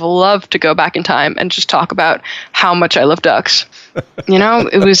 I would have loved to go back in time and just talk about how much I love ducks. You know,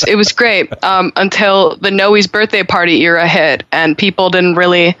 it was great until the Noe's birthday party era hit, and people didn't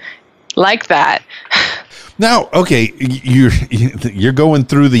really like that. Now, okay, you're going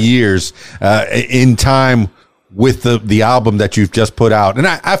through the years in time with the album that you've just put out, and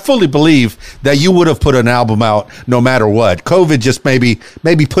I fully believe that you would have put an album out no matter what. COVID just maybe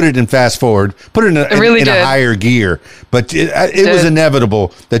put it in fast forward, put it in a higher gear, but it was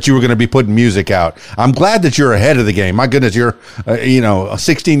inevitable that you were going to be putting music out. I'm glad that you're ahead of the game. My goodness, you're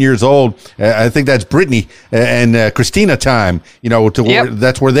 16 years old. I think that's Britney and Christina time. You know,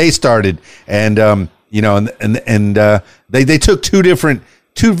 that's where they started, and they took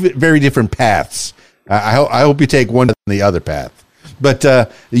two very different paths. I hope you take one than the other path, but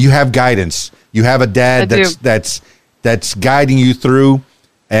you have guidance. You have a dad that's guiding you through.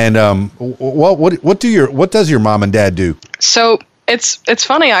 And what does your mom and dad do? So it's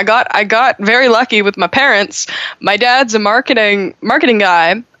funny. I got very lucky with my parents. My dad's a marketing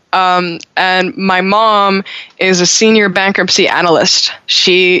guy. And my mom is a senior bankruptcy analyst.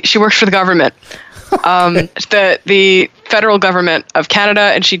 She works for the government. The federal government of Canada,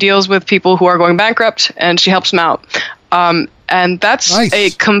 and she deals with people who are going bankrupt, and she helps them out. And that's nice. A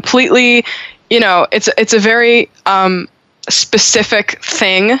completely, it's a very specific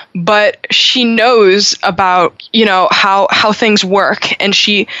thing, but she knows about, how things work, and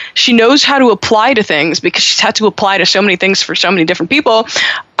she knows how to apply to things because she's had to apply to so many things for so many different people.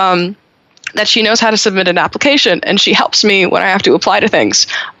 That she knows how to submit an application, and she helps me when I have to apply to things.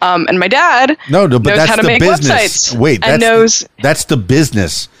 And my dad knows that's how to the make business. websites. Wait, that's the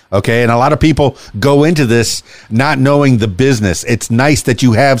business. Okay. And a lot of people go into this not knowing the business. It's nice that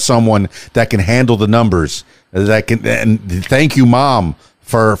you have someone that can handle the numbers, and thank you, Mom,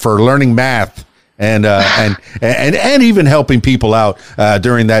 for learning math. And even helping people out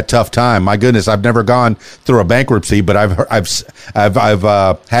during that tough time. My goodness, I've never gone through a bankruptcy, but I've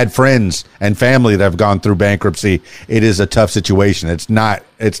had friends and family that have gone through bankruptcy. It is a tough situation. It's not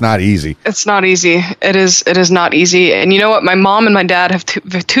easy. It's not easy. It is not easy. And you know what? My mom and my dad have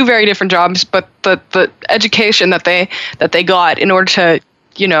two very different jobs, but the education that they got in order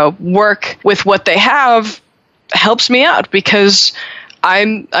to work with what they have helps me out because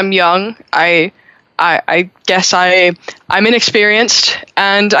I'm young. I guess I'm inexperienced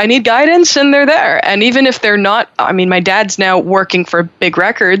and I need guidance, and they're there. And even if they're not, my dad's now working for big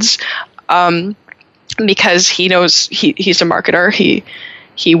records because he knows he's a marketer.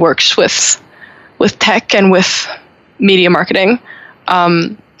 He works with tech and with media marketing.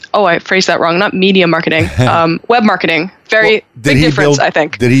 I phrased that wrong. Not media marketing, web marketing. Big difference, I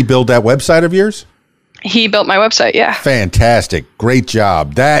think. Did he build that website of yours? He built my website, yeah. Fantastic. Great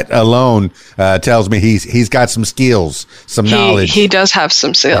job. That alone tells me he's got some skills, some knowledge. He does have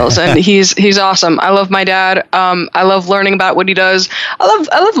some skills, and he's awesome. I love my dad. I love learning about what he does.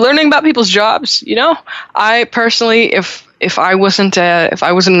 I love learning about people's jobs, you know? I personally, if I wasn't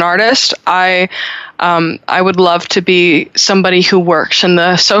an artist, I would love to be somebody who works in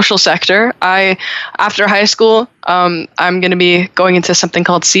the social sector. After high school, I'm going to be going into something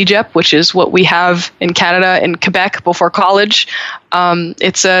called CEGEP, which is what we have in Canada and Quebec before college.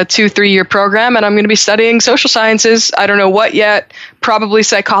 It's a 2-3 year program, and I'm going to be studying social sciences. I don't know what yet, probably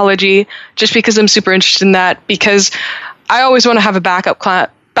psychology, just because I'm super interested in that, because I always want to have a backup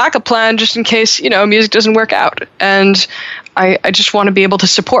plan just in case, music doesn't work out. And I just want to be able to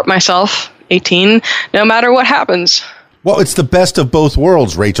support myself, 18, no matter what happens. Well, it's the best of both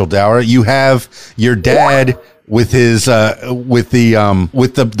worlds, Rachel Dara. You have your dad with his with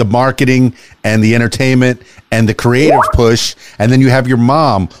the marketing and the entertainment and the creative push, and then you have your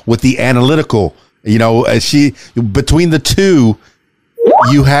mom with the analytical. Between the two,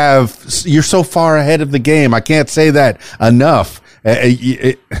 you're so far ahead of the game. I can't say that enough.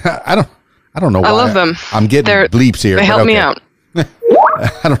 I don't know why. I love them. I'm getting bleeps here. They help me out.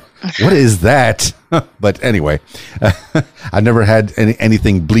 What is that? But anyway, I never had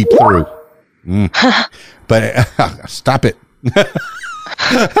anything bleep through. But stop it.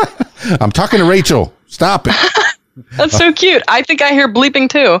 I'm talking to Rachel. Stop it. That's so cute. I think I hear bleeping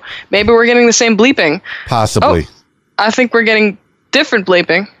too. Maybe we're getting the same bleeping. Possibly. Oh, I think we're getting different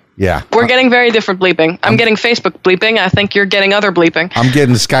bleeping. Yeah. We're getting very different bleeping. I'm getting Facebook bleeping. I think you're getting other bleeping. I'm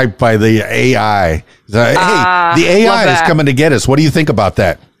getting Skyped by the AI. Hey, the AI is coming to get us. What do you think about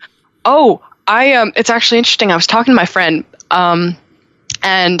that? Oh, it's actually interesting. I was talking to my friend,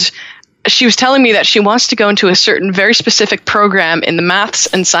 and she was telling me that she wants to go into a certain very specific program in the maths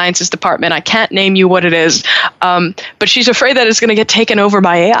and sciences department. I can't name you what it is, but she's afraid that it's going to get taken over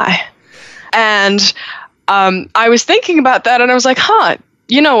by AI. And I was thinking about that, and I was like,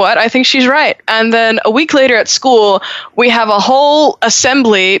 you know what? I think she's right. And then a week later at school, we have a whole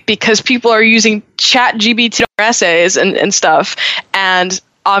assembly because people are using ChatGPT essays and stuff. And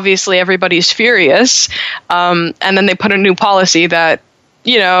obviously everybody's furious. And then they put a new policy that,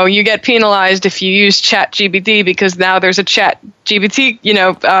 you get penalized if you use ChatGPT because now there's a ChatGPT,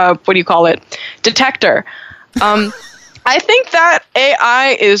 what do you call it? Detector. I think that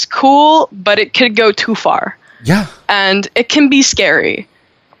AI is cool, but it could go too far. Yeah. And it can be scary.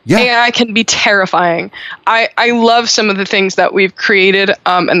 Yeah. AI can be terrifying. I love some of the things that we've created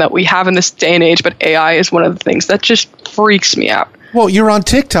and that we have in this day and age, but AI is one of the things that just freaks me out. Well, you're on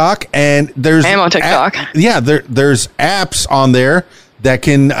TikTok, and there's... I am on TikTok. There's apps on there that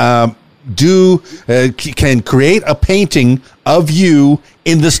can can create a painting of you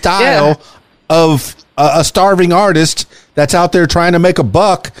in the style of a starving artist that's out there trying to make a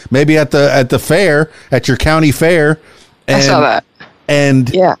buck, maybe at the fair, at your county fair. And, I saw that. And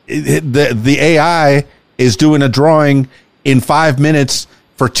the AI is doing a drawing in 5 minutes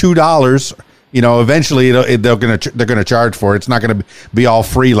for $2. Eventually they're gonna charge for it. It's not gonna be all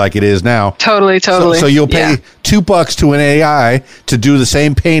free like it is now. Totally. So you'll pay $2 to an AI to do the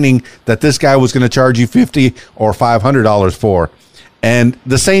same painting that this guy was going to charge you $50 or $500 for. And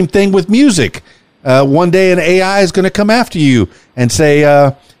the same thing with music. One day an AI is going to come after you and say,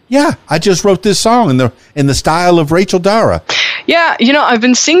 I just wrote this song in the style of Rachel Dara. Yeah, I've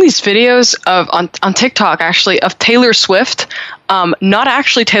been seeing these videos on TikTok, actually, of Taylor Swift. Not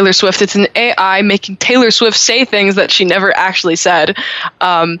actually Taylor Swift. It's an AI making Taylor Swift say things that she never actually said.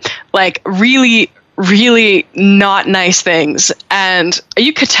 Like really, really not nice things. And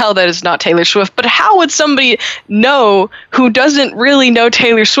you could tell that it's not Taylor Swift. But how would somebody know who doesn't really know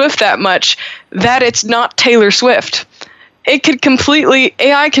Taylor Swift that much that it's not Taylor Swift? It could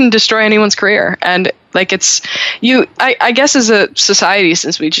AI can destroy anyone's career. And I guess as a society,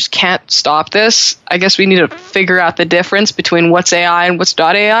 since we just can't stop this, I guess we need to figure out the difference between what's AI and what's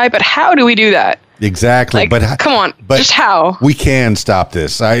not AI. But how do we do that? Exactly. But come on, just how? We can stop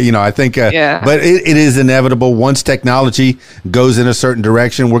this. I think, but it is inevitable. Once technology goes in a certain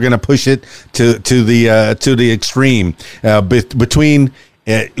direction, we're going to push it to the extreme. Between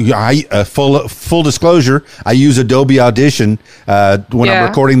full disclosure, I use Adobe Audition when I'm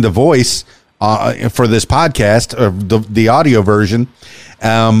recording the voice for this podcast, or the audio version,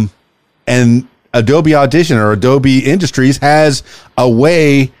 and Adobe Audition or Adobe Industries has a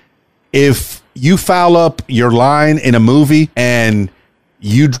way, if you foul up your line in a movie and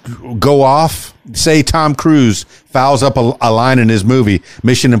you'd go off. Say Tom Cruise fouls up a line in his movie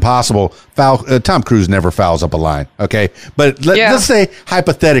Mission Impossible. Tom Cruise never fouls up a line, okay? But let's say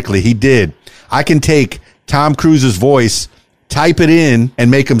hypothetically he did. I can take Tom Cruise's voice, type it in,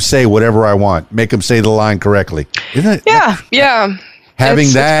 and make him say whatever I want. Make him say the line correctly. Isn't it? Yeah. Having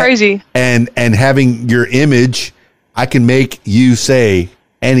it's crazy. and having your image, I can make you say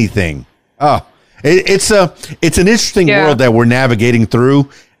anything. Oh, it's an interesting world that we're navigating through.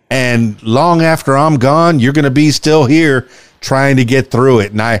 And long after I'm gone, you're going to be still here trying to get through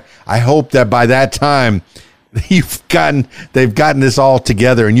it. And I hope that by that time they've gotten this all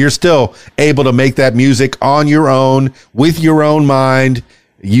together and you're still able to make that music on your own, with your own mind,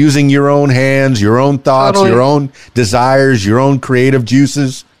 using your own hands, your own thoughts, your own desires, your own creative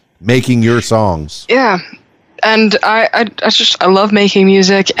juices, making your songs. Yeah. And I love making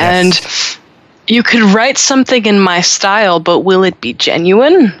music. Yes. And you could write something in my style, but will it be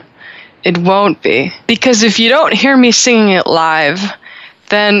genuine? It won't be. Because if you don't hear me singing it live,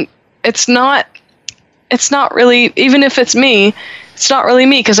 then it's not really, even if it's me, it's not really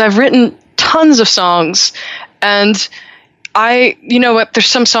me, because I've written tons of songs, and you know what, there's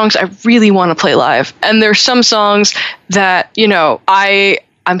some songs I really want to play live, and there's some songs that, you know,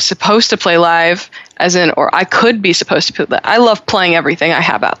 I'm supposed to play live, as in, or I could be supposed to play live. I love playing everything I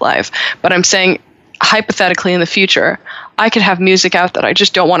have out live, but I'm saying hypothetically in the future, I could have music out that I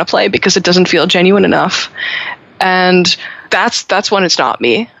just don't want to play because it doesn't feel genuine enough. And that's when it's not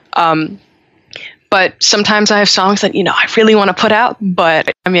me. But sometimes I have songs that, you know, I really want to put out,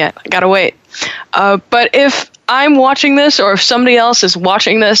 but I gotta wait. But if I'm watching this, or if somebody else is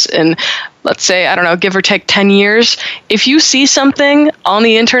watching this in, let's say, I don't know, give or take 10 years, if you see something on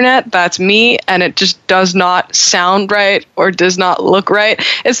the internet that's me and it just does not sound right or does not look right,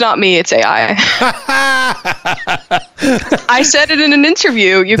 it's not me, it's AI. I said it in an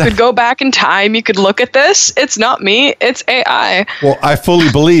interview. You could go back in time, you could look at this. It's not me, it's AI. Well, I fully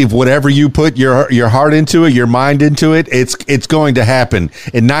believe whatever you put your heart into it, your mind into it, it's going to happen.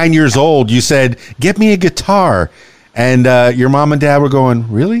 At 9 years old, you said, "Get me a guitar." And your mom and dad were going,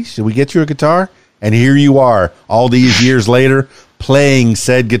 "Really? Should we get you a guitar?" And here you are, all these years later, playing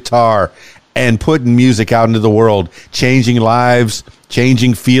said guitar and putting music out into the world, changing lives,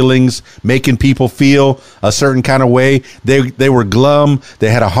 changing feelings, making people feel a certain kind of way. They were glum. They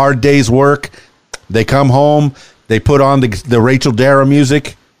had a hard day's work. They come home. They put on the Rachel Dara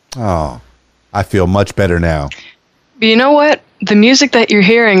music. Oh, I feel much better now. But you know what? The music that you're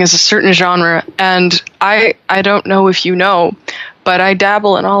hearing is a certain genre, and I don't know if you know, but I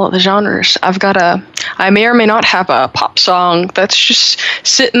dabble in all of the genres. I may or may not have a pop song that's just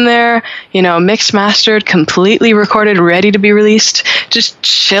sitting there, you know, mixed, mastered, completely recorded, ready to be released, just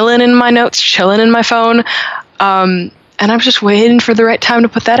chilling in my notes, chilling in my phone. And I'm just waiting for the right time to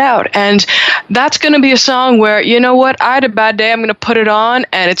put that out. And that's going to be a song where, you know what, I had a bad day, I'm going to put it on,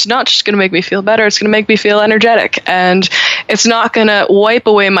 and it's not just going to make me feel better, it's going to make me feel energetic. And it's not going to wipe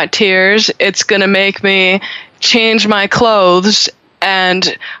away my tears, it's going to make me change my clothes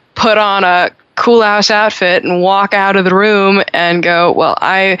and put on a cool ass outfit and walk out of the room and go, well,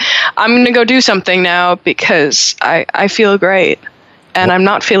 I'm going to go do something now because I feel great and I'm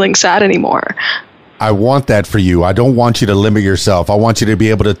not feeling sad anymore. I want that for you. I don't want you to limit yourself. I want you to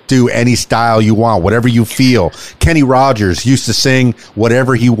be able to do any style you want, whatever you feel. Kenny Rogers used to sing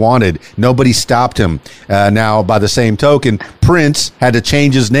whatever he wanted. Nobody stopped him. Now, by the same token, Prince had to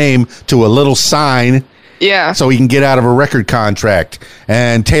change his name to a little sign. Yeah. So he can get out of a record contract.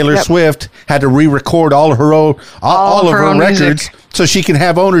 And Taylor Swift had to re-record all of her records music, so she can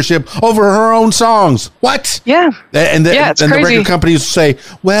have ownership over her own songs. What? Yeah. And the record companies say,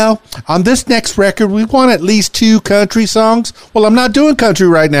 well, on this next record, we want at least 2 country songs. Well, I'm not doing country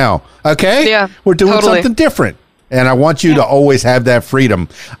right now. Okay? Yeah. We're doing something different. And I want you to always have that freedom.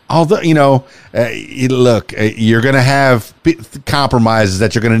 Although, you know, look, you're going to have compromises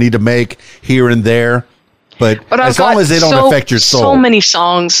that you're going to need to make here and there. But as long as they don't affect your soul. So many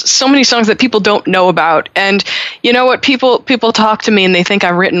songs that people don't know about. And you know what? People talk to me and they think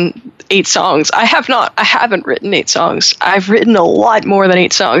I've written 8 songs. I have not. I haven't written 8 songs. I've written a lot more than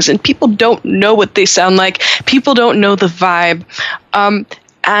 8 songs. And people don't know what they sound like. People don't know the vibe.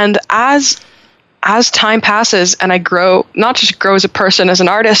 And as time passes and I grow, not just grow as a person, as an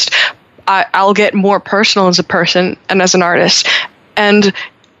artist, I'll get more personal as a person and as an artist. And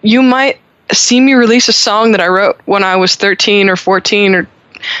you might see me release a song that I wrote when I was 13 or 14 or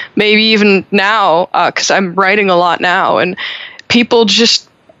maybe even now, because I'm writing a lot now, and people just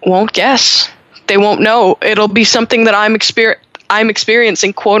won't guess. They won't know. It'll be something that I'm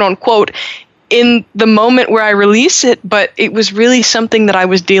experiencing, quote unquote, in the moment where I release it, but it was really something that I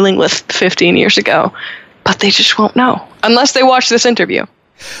was dealing with 15 years ago. But they just won't know unless they watch this interview.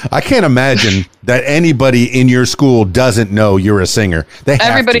 I can't imagine that anybody in your school doesn't know you're a singer.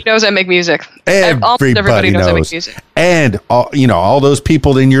 Everybody knows I make music. Almost everybody knows I make music. And all those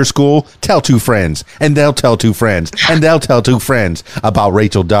people in your school tell two friends, and they'll tell two friends, and they'll tell two friends about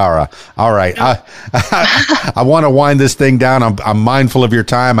Rachel Dara. All right, I want to wind this thing down. I'm mindful of your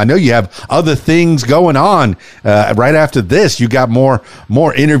time. I know you have other things going on. Right after this, you got more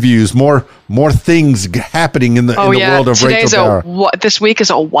interviews, more things happening in the world of Rachel Dara. This week is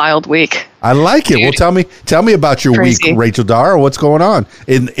a wild week. I like it. Dude. Well, tell me about your week, Rachel Dara. What's going on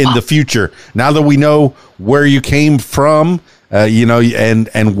in the future? Now that we know where you came from,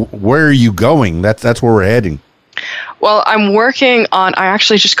 and where are you going? That's where we're heading. Well, I'm working on. I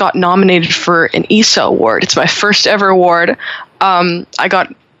actually just got nominated for an ISA award. It's my first ever award. I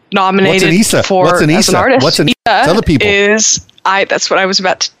got nominated What's an as an artist. What's an ISA? Tell the people. That's what I was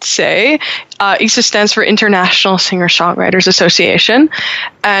about to say. ISA stands for International Singer-Songwriters Association,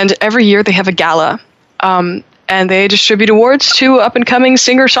 and every year they have a gala, and they distribute awards to up-and-coming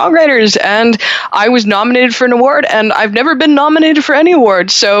singer-songwriters, and I was nominated for an award, and I've never been nominated for any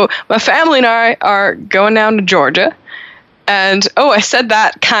award, so my family and I are going down to Georgia. And, I said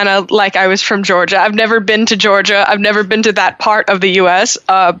that kind of like I was from Georgia. I've never been to Georgia. I've never been to that part of the U.S.,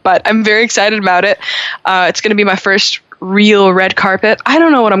 but I'm very excited about it. It's going to be my first real red carpet. I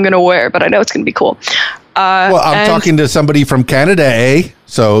don't know what I'm going to wear, but I know it's going to be cool. Well, I'm talking to somebody from Canada,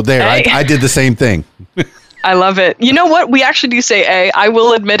 So there, I did the same thing. I love it. You know what? We actually do say I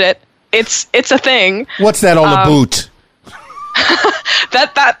will admit it. It's a thing. What's that all about?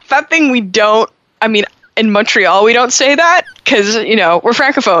 that thing we don't, I mean, in Montreal, we don't say that because, we're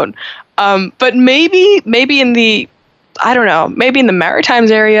Francophone. But maybe in the, I don't know, maybe in the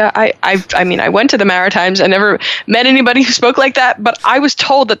Maritimes area. I went to the Maritimes. I never met anybody who spoke like that, but I was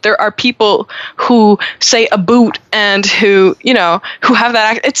told that there are people who say a boot and who have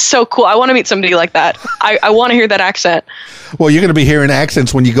that. It's so cool. I want to meet somebody like that. I want to hear that accent. Well, you're going to be hearing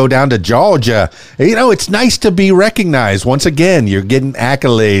accents when you go down to Georgia. It's nice to be recognized. Once again, you're getting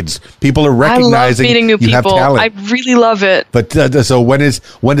accolades. People are recognizing I love meeting new you have people. talent. I really love it. But so when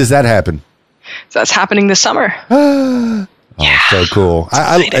does that happen? So that's happening this summer. Oh, so cool.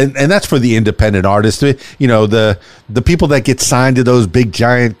 And that's for the independent artists. The people that get signed to those big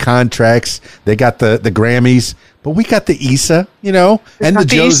giant contracts, they got the Grammys, but we got the ISA, and the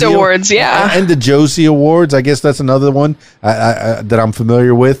Josie Awards, yeah. And the Josie Awards. I guess that's another one that I'm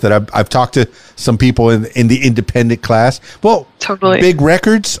familiar with, that I've talked to some people in the independent class. Well, totally. Big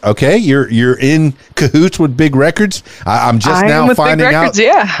Records, okay? You're in cahoots with Big Records. I'm just now finding out.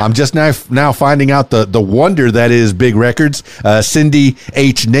 Yeah. I'm just now finding out the wonder that is Big Records. Cindy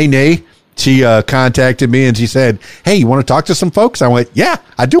H. Nene, she contacted me and she said, "Hey, you want to talk to some folks?" I went, "Yeah,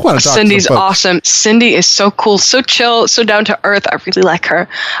 I do want to talk to some folks." Cindy's awesome. Cindy is so cool, so chill, so down to earth. I really like her.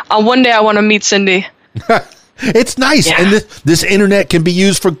 One day I want to meet Cindy. It's nice. Yeah. And this internet can be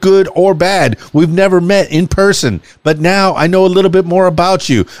used for good or bad. We've never met in person, but now I know a little bit more about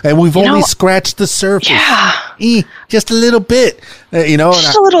you, and we've only scratched the surface. Yeah. Just a little bit,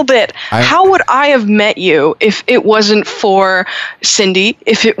 Just a little bit. How would I have met you if it wasn't for Cindy,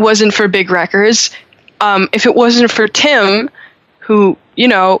 if it wasn't for Big Records, if it wasn't for Tim, who,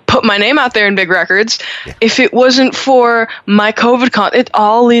 put my name out there in Big Records, if it wasn't for my COVID it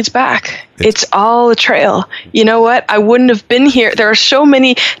all leads back. It's all a trail. You know what? I wouldn't have been here. There are so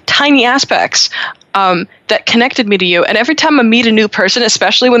many tiny aspects that connected me to you. And every time I meet a new person,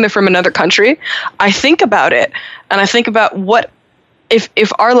 especially when they're from another country, I think about it. And I think about what,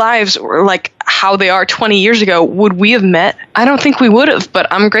 if our lives were like how they are 20 years ago, would we have met? I don't think we would have, but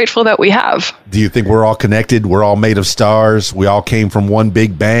I'm grateful that we have. Do you think we're all connected? We're all made of stars. We all came from one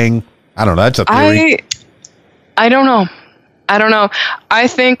big bang. I don't know. That's a theory. I don't know. I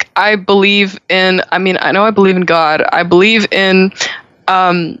think I believe in, I know I believe in God. I believe in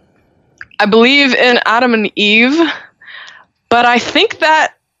Adam and Eve, but I think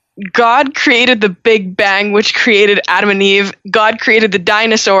that God created the Big Bang, which created Adam and Eve. God created the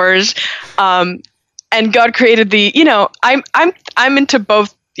dinosaurs, and God created the. I'm into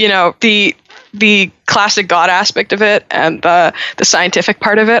both. The classic God aspect of it and the scientific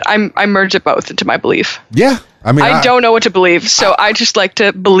part of it. I merge it both into my belief. Yeah, I don't know what to believe, so I just like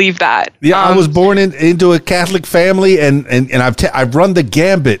to believe that. Yeah, I was born into a Catholic family, and I've run the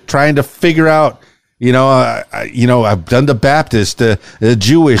gambit trying to figure out. I've done the Baptist, the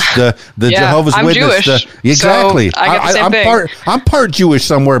Jewish, the Jehovah's I'm Witness. Jewish, exactly. So I get the same thing. I'm part Jewish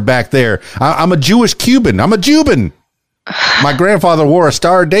somewhere back there. I'm a Jewish Cuban. I'm a Cuban. My grandfather wore a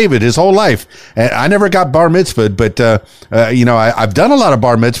Star of David his whole life, and I never got bar mitzvahed. But I've done a lot of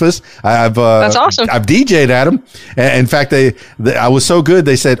bar mitzvahs. That's awesome. I've DJ'd at them. In fact, I was so good.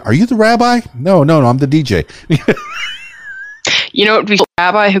 They said, "Are you the rabbi?" No, I'm the DJ. You know, it would be a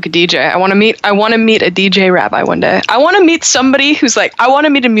rabbi who could DJ. I want to meet a DJ rabbi one day. I want to meet somebody who's like, I want to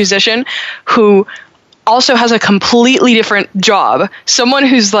meet a musician who also has a completely different job. Someone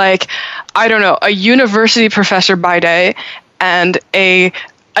who's like, I don't know, a university professor by day and a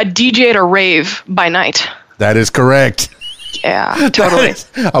DJ at a rave by night. That is correct. Yeah, totally.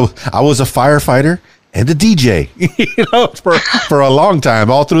 I was a firefighter and a DJ, for a long time,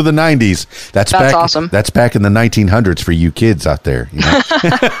 all through the 90s. That's awesome. That's back in the 1900s for you kids out there. You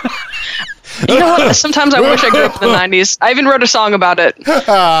know what? Sometimes I wish I grew up in the 90s. I even wrote a song about it.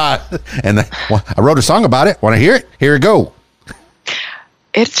 I wrote a song about it. Want to hear it? Here it go.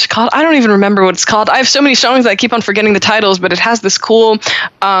 It's called, I don't even remember what it's called. I have so many songs that I keep on forgetting the titles, but it has this cool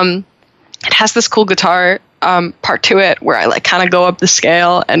guitar part to it where I like kind of go up the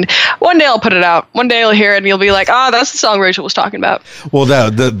scale, and one day I'll put it out. One day you'll hear it and you'll be like, that's the song Rachel was talking about. Well,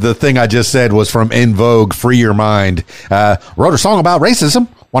 the thing I just said was from In Vogue, Free Your Mind. Wrote a song about racism.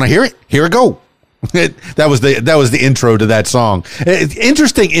 Want to hear it? Here it go. That was the intro to that song.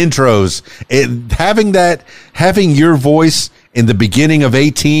 Interesting intros. Having your voice in the beginning of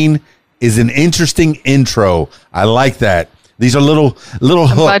 18 is an interesting intro. I like that. These are little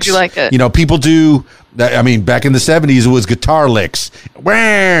hooks. I'm glad you like it. You know, people do. I mean, back in the 70s, it was guitar licks.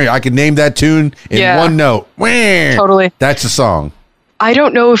 I could name that tune in one note. Totally. That's a song. I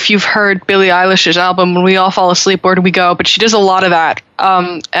don't know if you've heard Billie Eilish's album, When We All Fall Asleep, Where Do We Go? But she does a lot of that.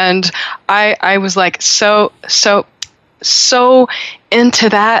 And I was like so into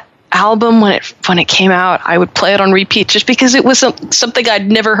that album when it came out. I would play it on repeat just because it was something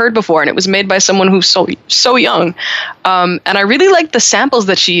I'd never heard before, and it was made by someone who's so young. And I really liked the samples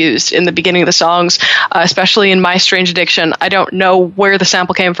that she used in the beginning of the songs, especially in My Strange Addiction. I don't know where the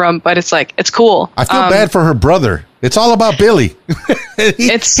sample came from, but it's cool. I feel bad for her brother. It's all about Billy.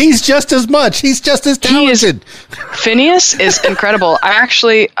 He's just as much. He's just as talented. Phineas is incredible. I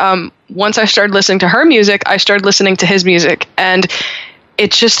actually, once I started listening to her music, I started listening to his music, and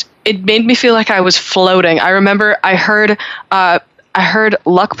it made me feel like I was floating. I remember I heard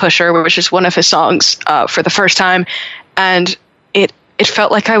Luck Pusher, which is one of his songs, for the first time, and it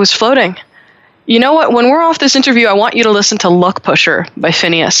felt like I was floating. You know what? When we're off this interview, I want you to listen to Luck Pusher by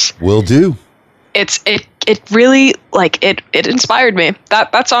Phineas. Will do. It really, like, it inspired me.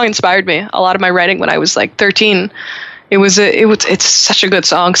 That song inspired me. A lot of my writing when I was like 13. It's such a good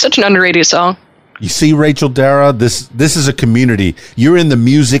song, such an underrated song. You see, Rachel, Dara, this is a community. You're in the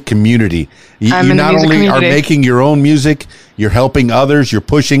music community. You not only are making your own music, you're helping others, you're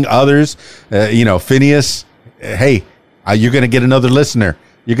pushing others. Phineas, hey, you're going to get another listener.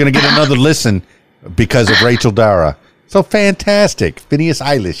 You're going to get another listen because of Rachel Dara. So fantastic. Phineas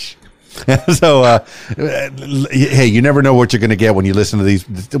Eilish. So, hey, you never know what you're going to get when you listen to these,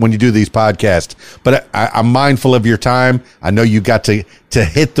 when you do these podcasts. But I'm mindful of your time. I know you got to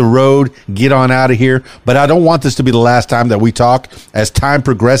hit the road, get on out of here. But I don't want this to be the last time that we talk. As time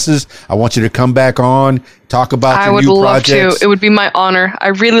progresses, I want you to come back on, talk about your new projects. I would love to. It would be my honor. I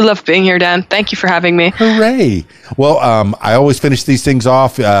really love being here, Dan. Thank you for having me. Hooray. Well, I always finish these things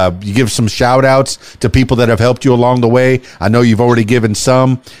off. You give some shout outs to people that have helped you along the way. I know you've already given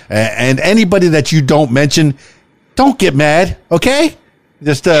some. And anybody that you don't mention, don't get mad, okay?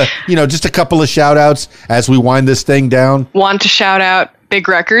 Just a couple of shout outs as we wind this thing down. Want to shout out Big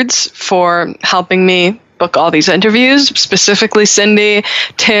Records for helping me book all these interviews, specifically Cindy,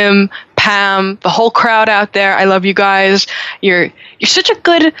 Tim, Pam, the whole crowd out there. I love you guys. You're such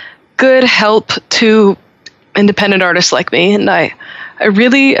a good help to independent artists like me, and I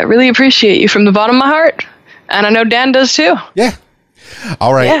really appreciate you from the bottom of my heart. And I know Dan does too. Yeah.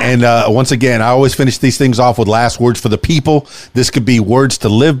 All right. Yeah. And once again, I always finish these things off with last words for the people. This could be words to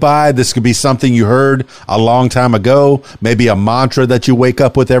live by. This could be something you heard a long time ago, maybe a mantra that you wake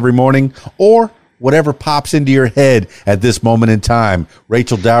up with every morning, or whatever pops into your head at this moment in time.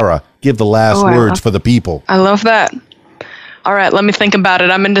 Rachel Dara, give the last words for the people. I love that. All right. Let me think about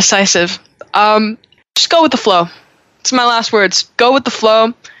it. I'm indecisive. Just go with the flow. It's my last words. Go with the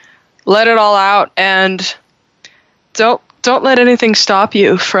flow. Let it all out, and don't let anything stop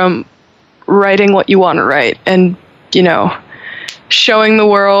you from writing what you want to write, and, showing the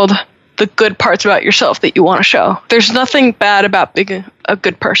world the good parts about yourself that you want to show. There's nothing bad about being a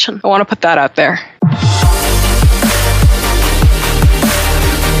good person. I want to put that out there.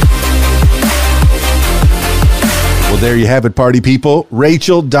 Well, there you have it, party people.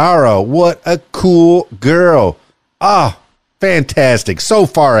 Rachel Dara, what a cool girl. Fantastic. So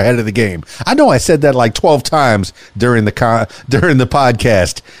far ahead of the game. I know I said that like 12 times during the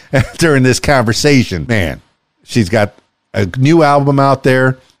podcast, during this conversation. Man, she's got a new album out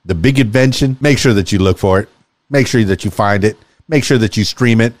there, The Big Invention. Make sure that you look for it. Make sure that you find it. Make sure that you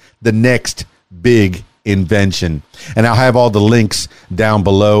stream it. The Next Big Invention. And I'll have all the links down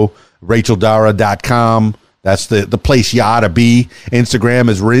below. RachelDara.com. That's the place you ought to be. Instagram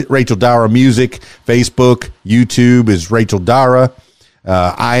is Rachel Dara Music. Facebook, YouTube is Rachel Dara.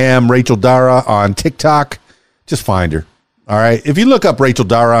 I am Rachel Dara on TikTok. Just find her. All right. If you look up Rachel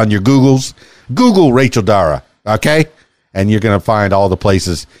Dara on your Googles, Google Rachel Dara. Okay. And you're going to find all the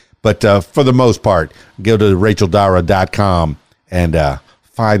places. But for the most part, go to RachelDara.com and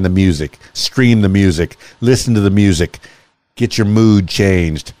find the music, stream the music, listen to the music, get your mood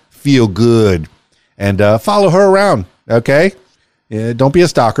changed, feel good. And follow her around, okay? Don't be a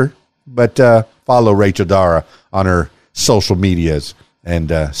stalker, but follow Rachel Dara on her social medias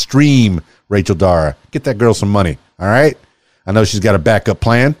and stream Rachel Dara. Get that girl some money, all right? I know she's got a backup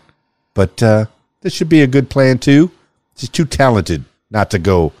plan, but this should be a good plan too. She's too talented not to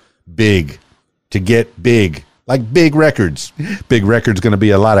go big, to get big, like Big Records. Big Records going to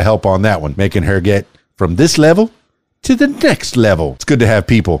be a lot of help on that one, making her get from this level to the next level. It's good to have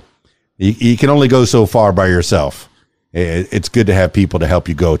people. You can only go so far by yourself. It's good to have people to help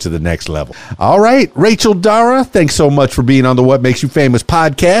you go to the next level. All right, Rachel Dara, thanks so much for being on the What Makes You Famous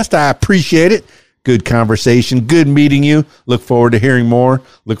podcast. I appreciate it. Good conversation. Good meeting you. Look forward to hearing more.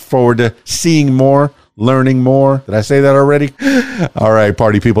 Look forward to seeing more, learning more. Did I say that already? All right,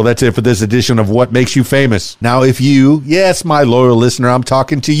 party people, that's it for this edition of What Makes You Famous. Now, if you, yes, my loyal listener, I'm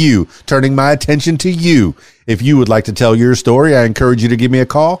talking to you, turning my attention to you. If you would like to tell your story, I encourage you to give me a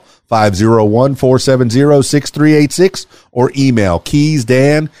call, 501-470-6386, or email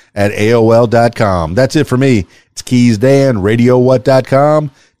keysdan@aol.com. That's it for me. It's keysdan, radiowhat.com,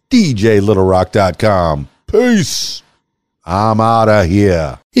 djlittlerock.com. Peace. I'm out of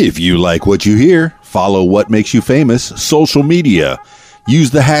here. If you like what you hear, follow What Makes You Famous social media. Use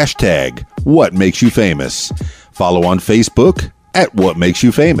the hashtag What Makes You Famous. Follow on Facebook at What Makes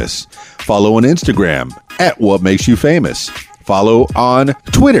You Famous. Follow on Instagram at What Makes You Famous. Follow on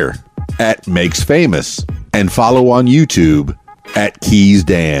Twitter at Makes Famous. And follow on YouTube at Keys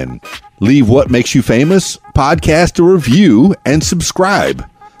Dan. Leave What Makes You Famous podcast a review and subscribe.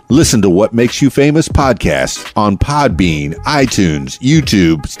 Listen to What Makes You Famous podcast on Podbean, iTunes,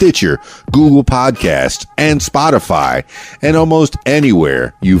 YouTube, Stitcher, Google Podcasts, and Spotify, and almost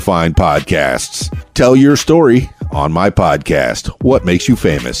anywhere you find podcasts. Tell your story on my podcast, What Makes You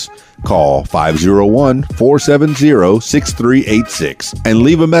Famous. Call 501-470-6386 and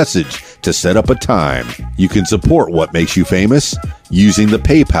leave a message to set up a time. You can support What Makes You Famous using the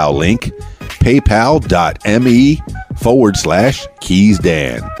PayPal link, paypal.me/Keys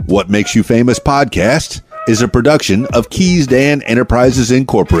Dan. What Makes You Famous podcast is a production of Keys Dan Enterprises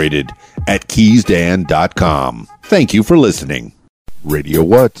Incorporated at keysdan.com. Thank you for listening. Radio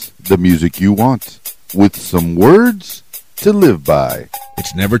What? The music you want, with some words to live by.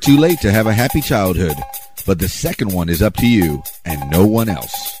 It's never too late to have a happy childhood, but the second one is up to you and no one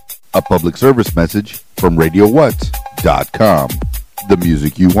else. A public service message from RadioWhat.com. The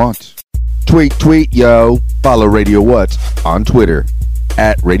music you want. Tweet, yo. Follow Radio What on Twitter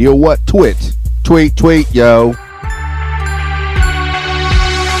at Radio What Twit. Tweet, yo.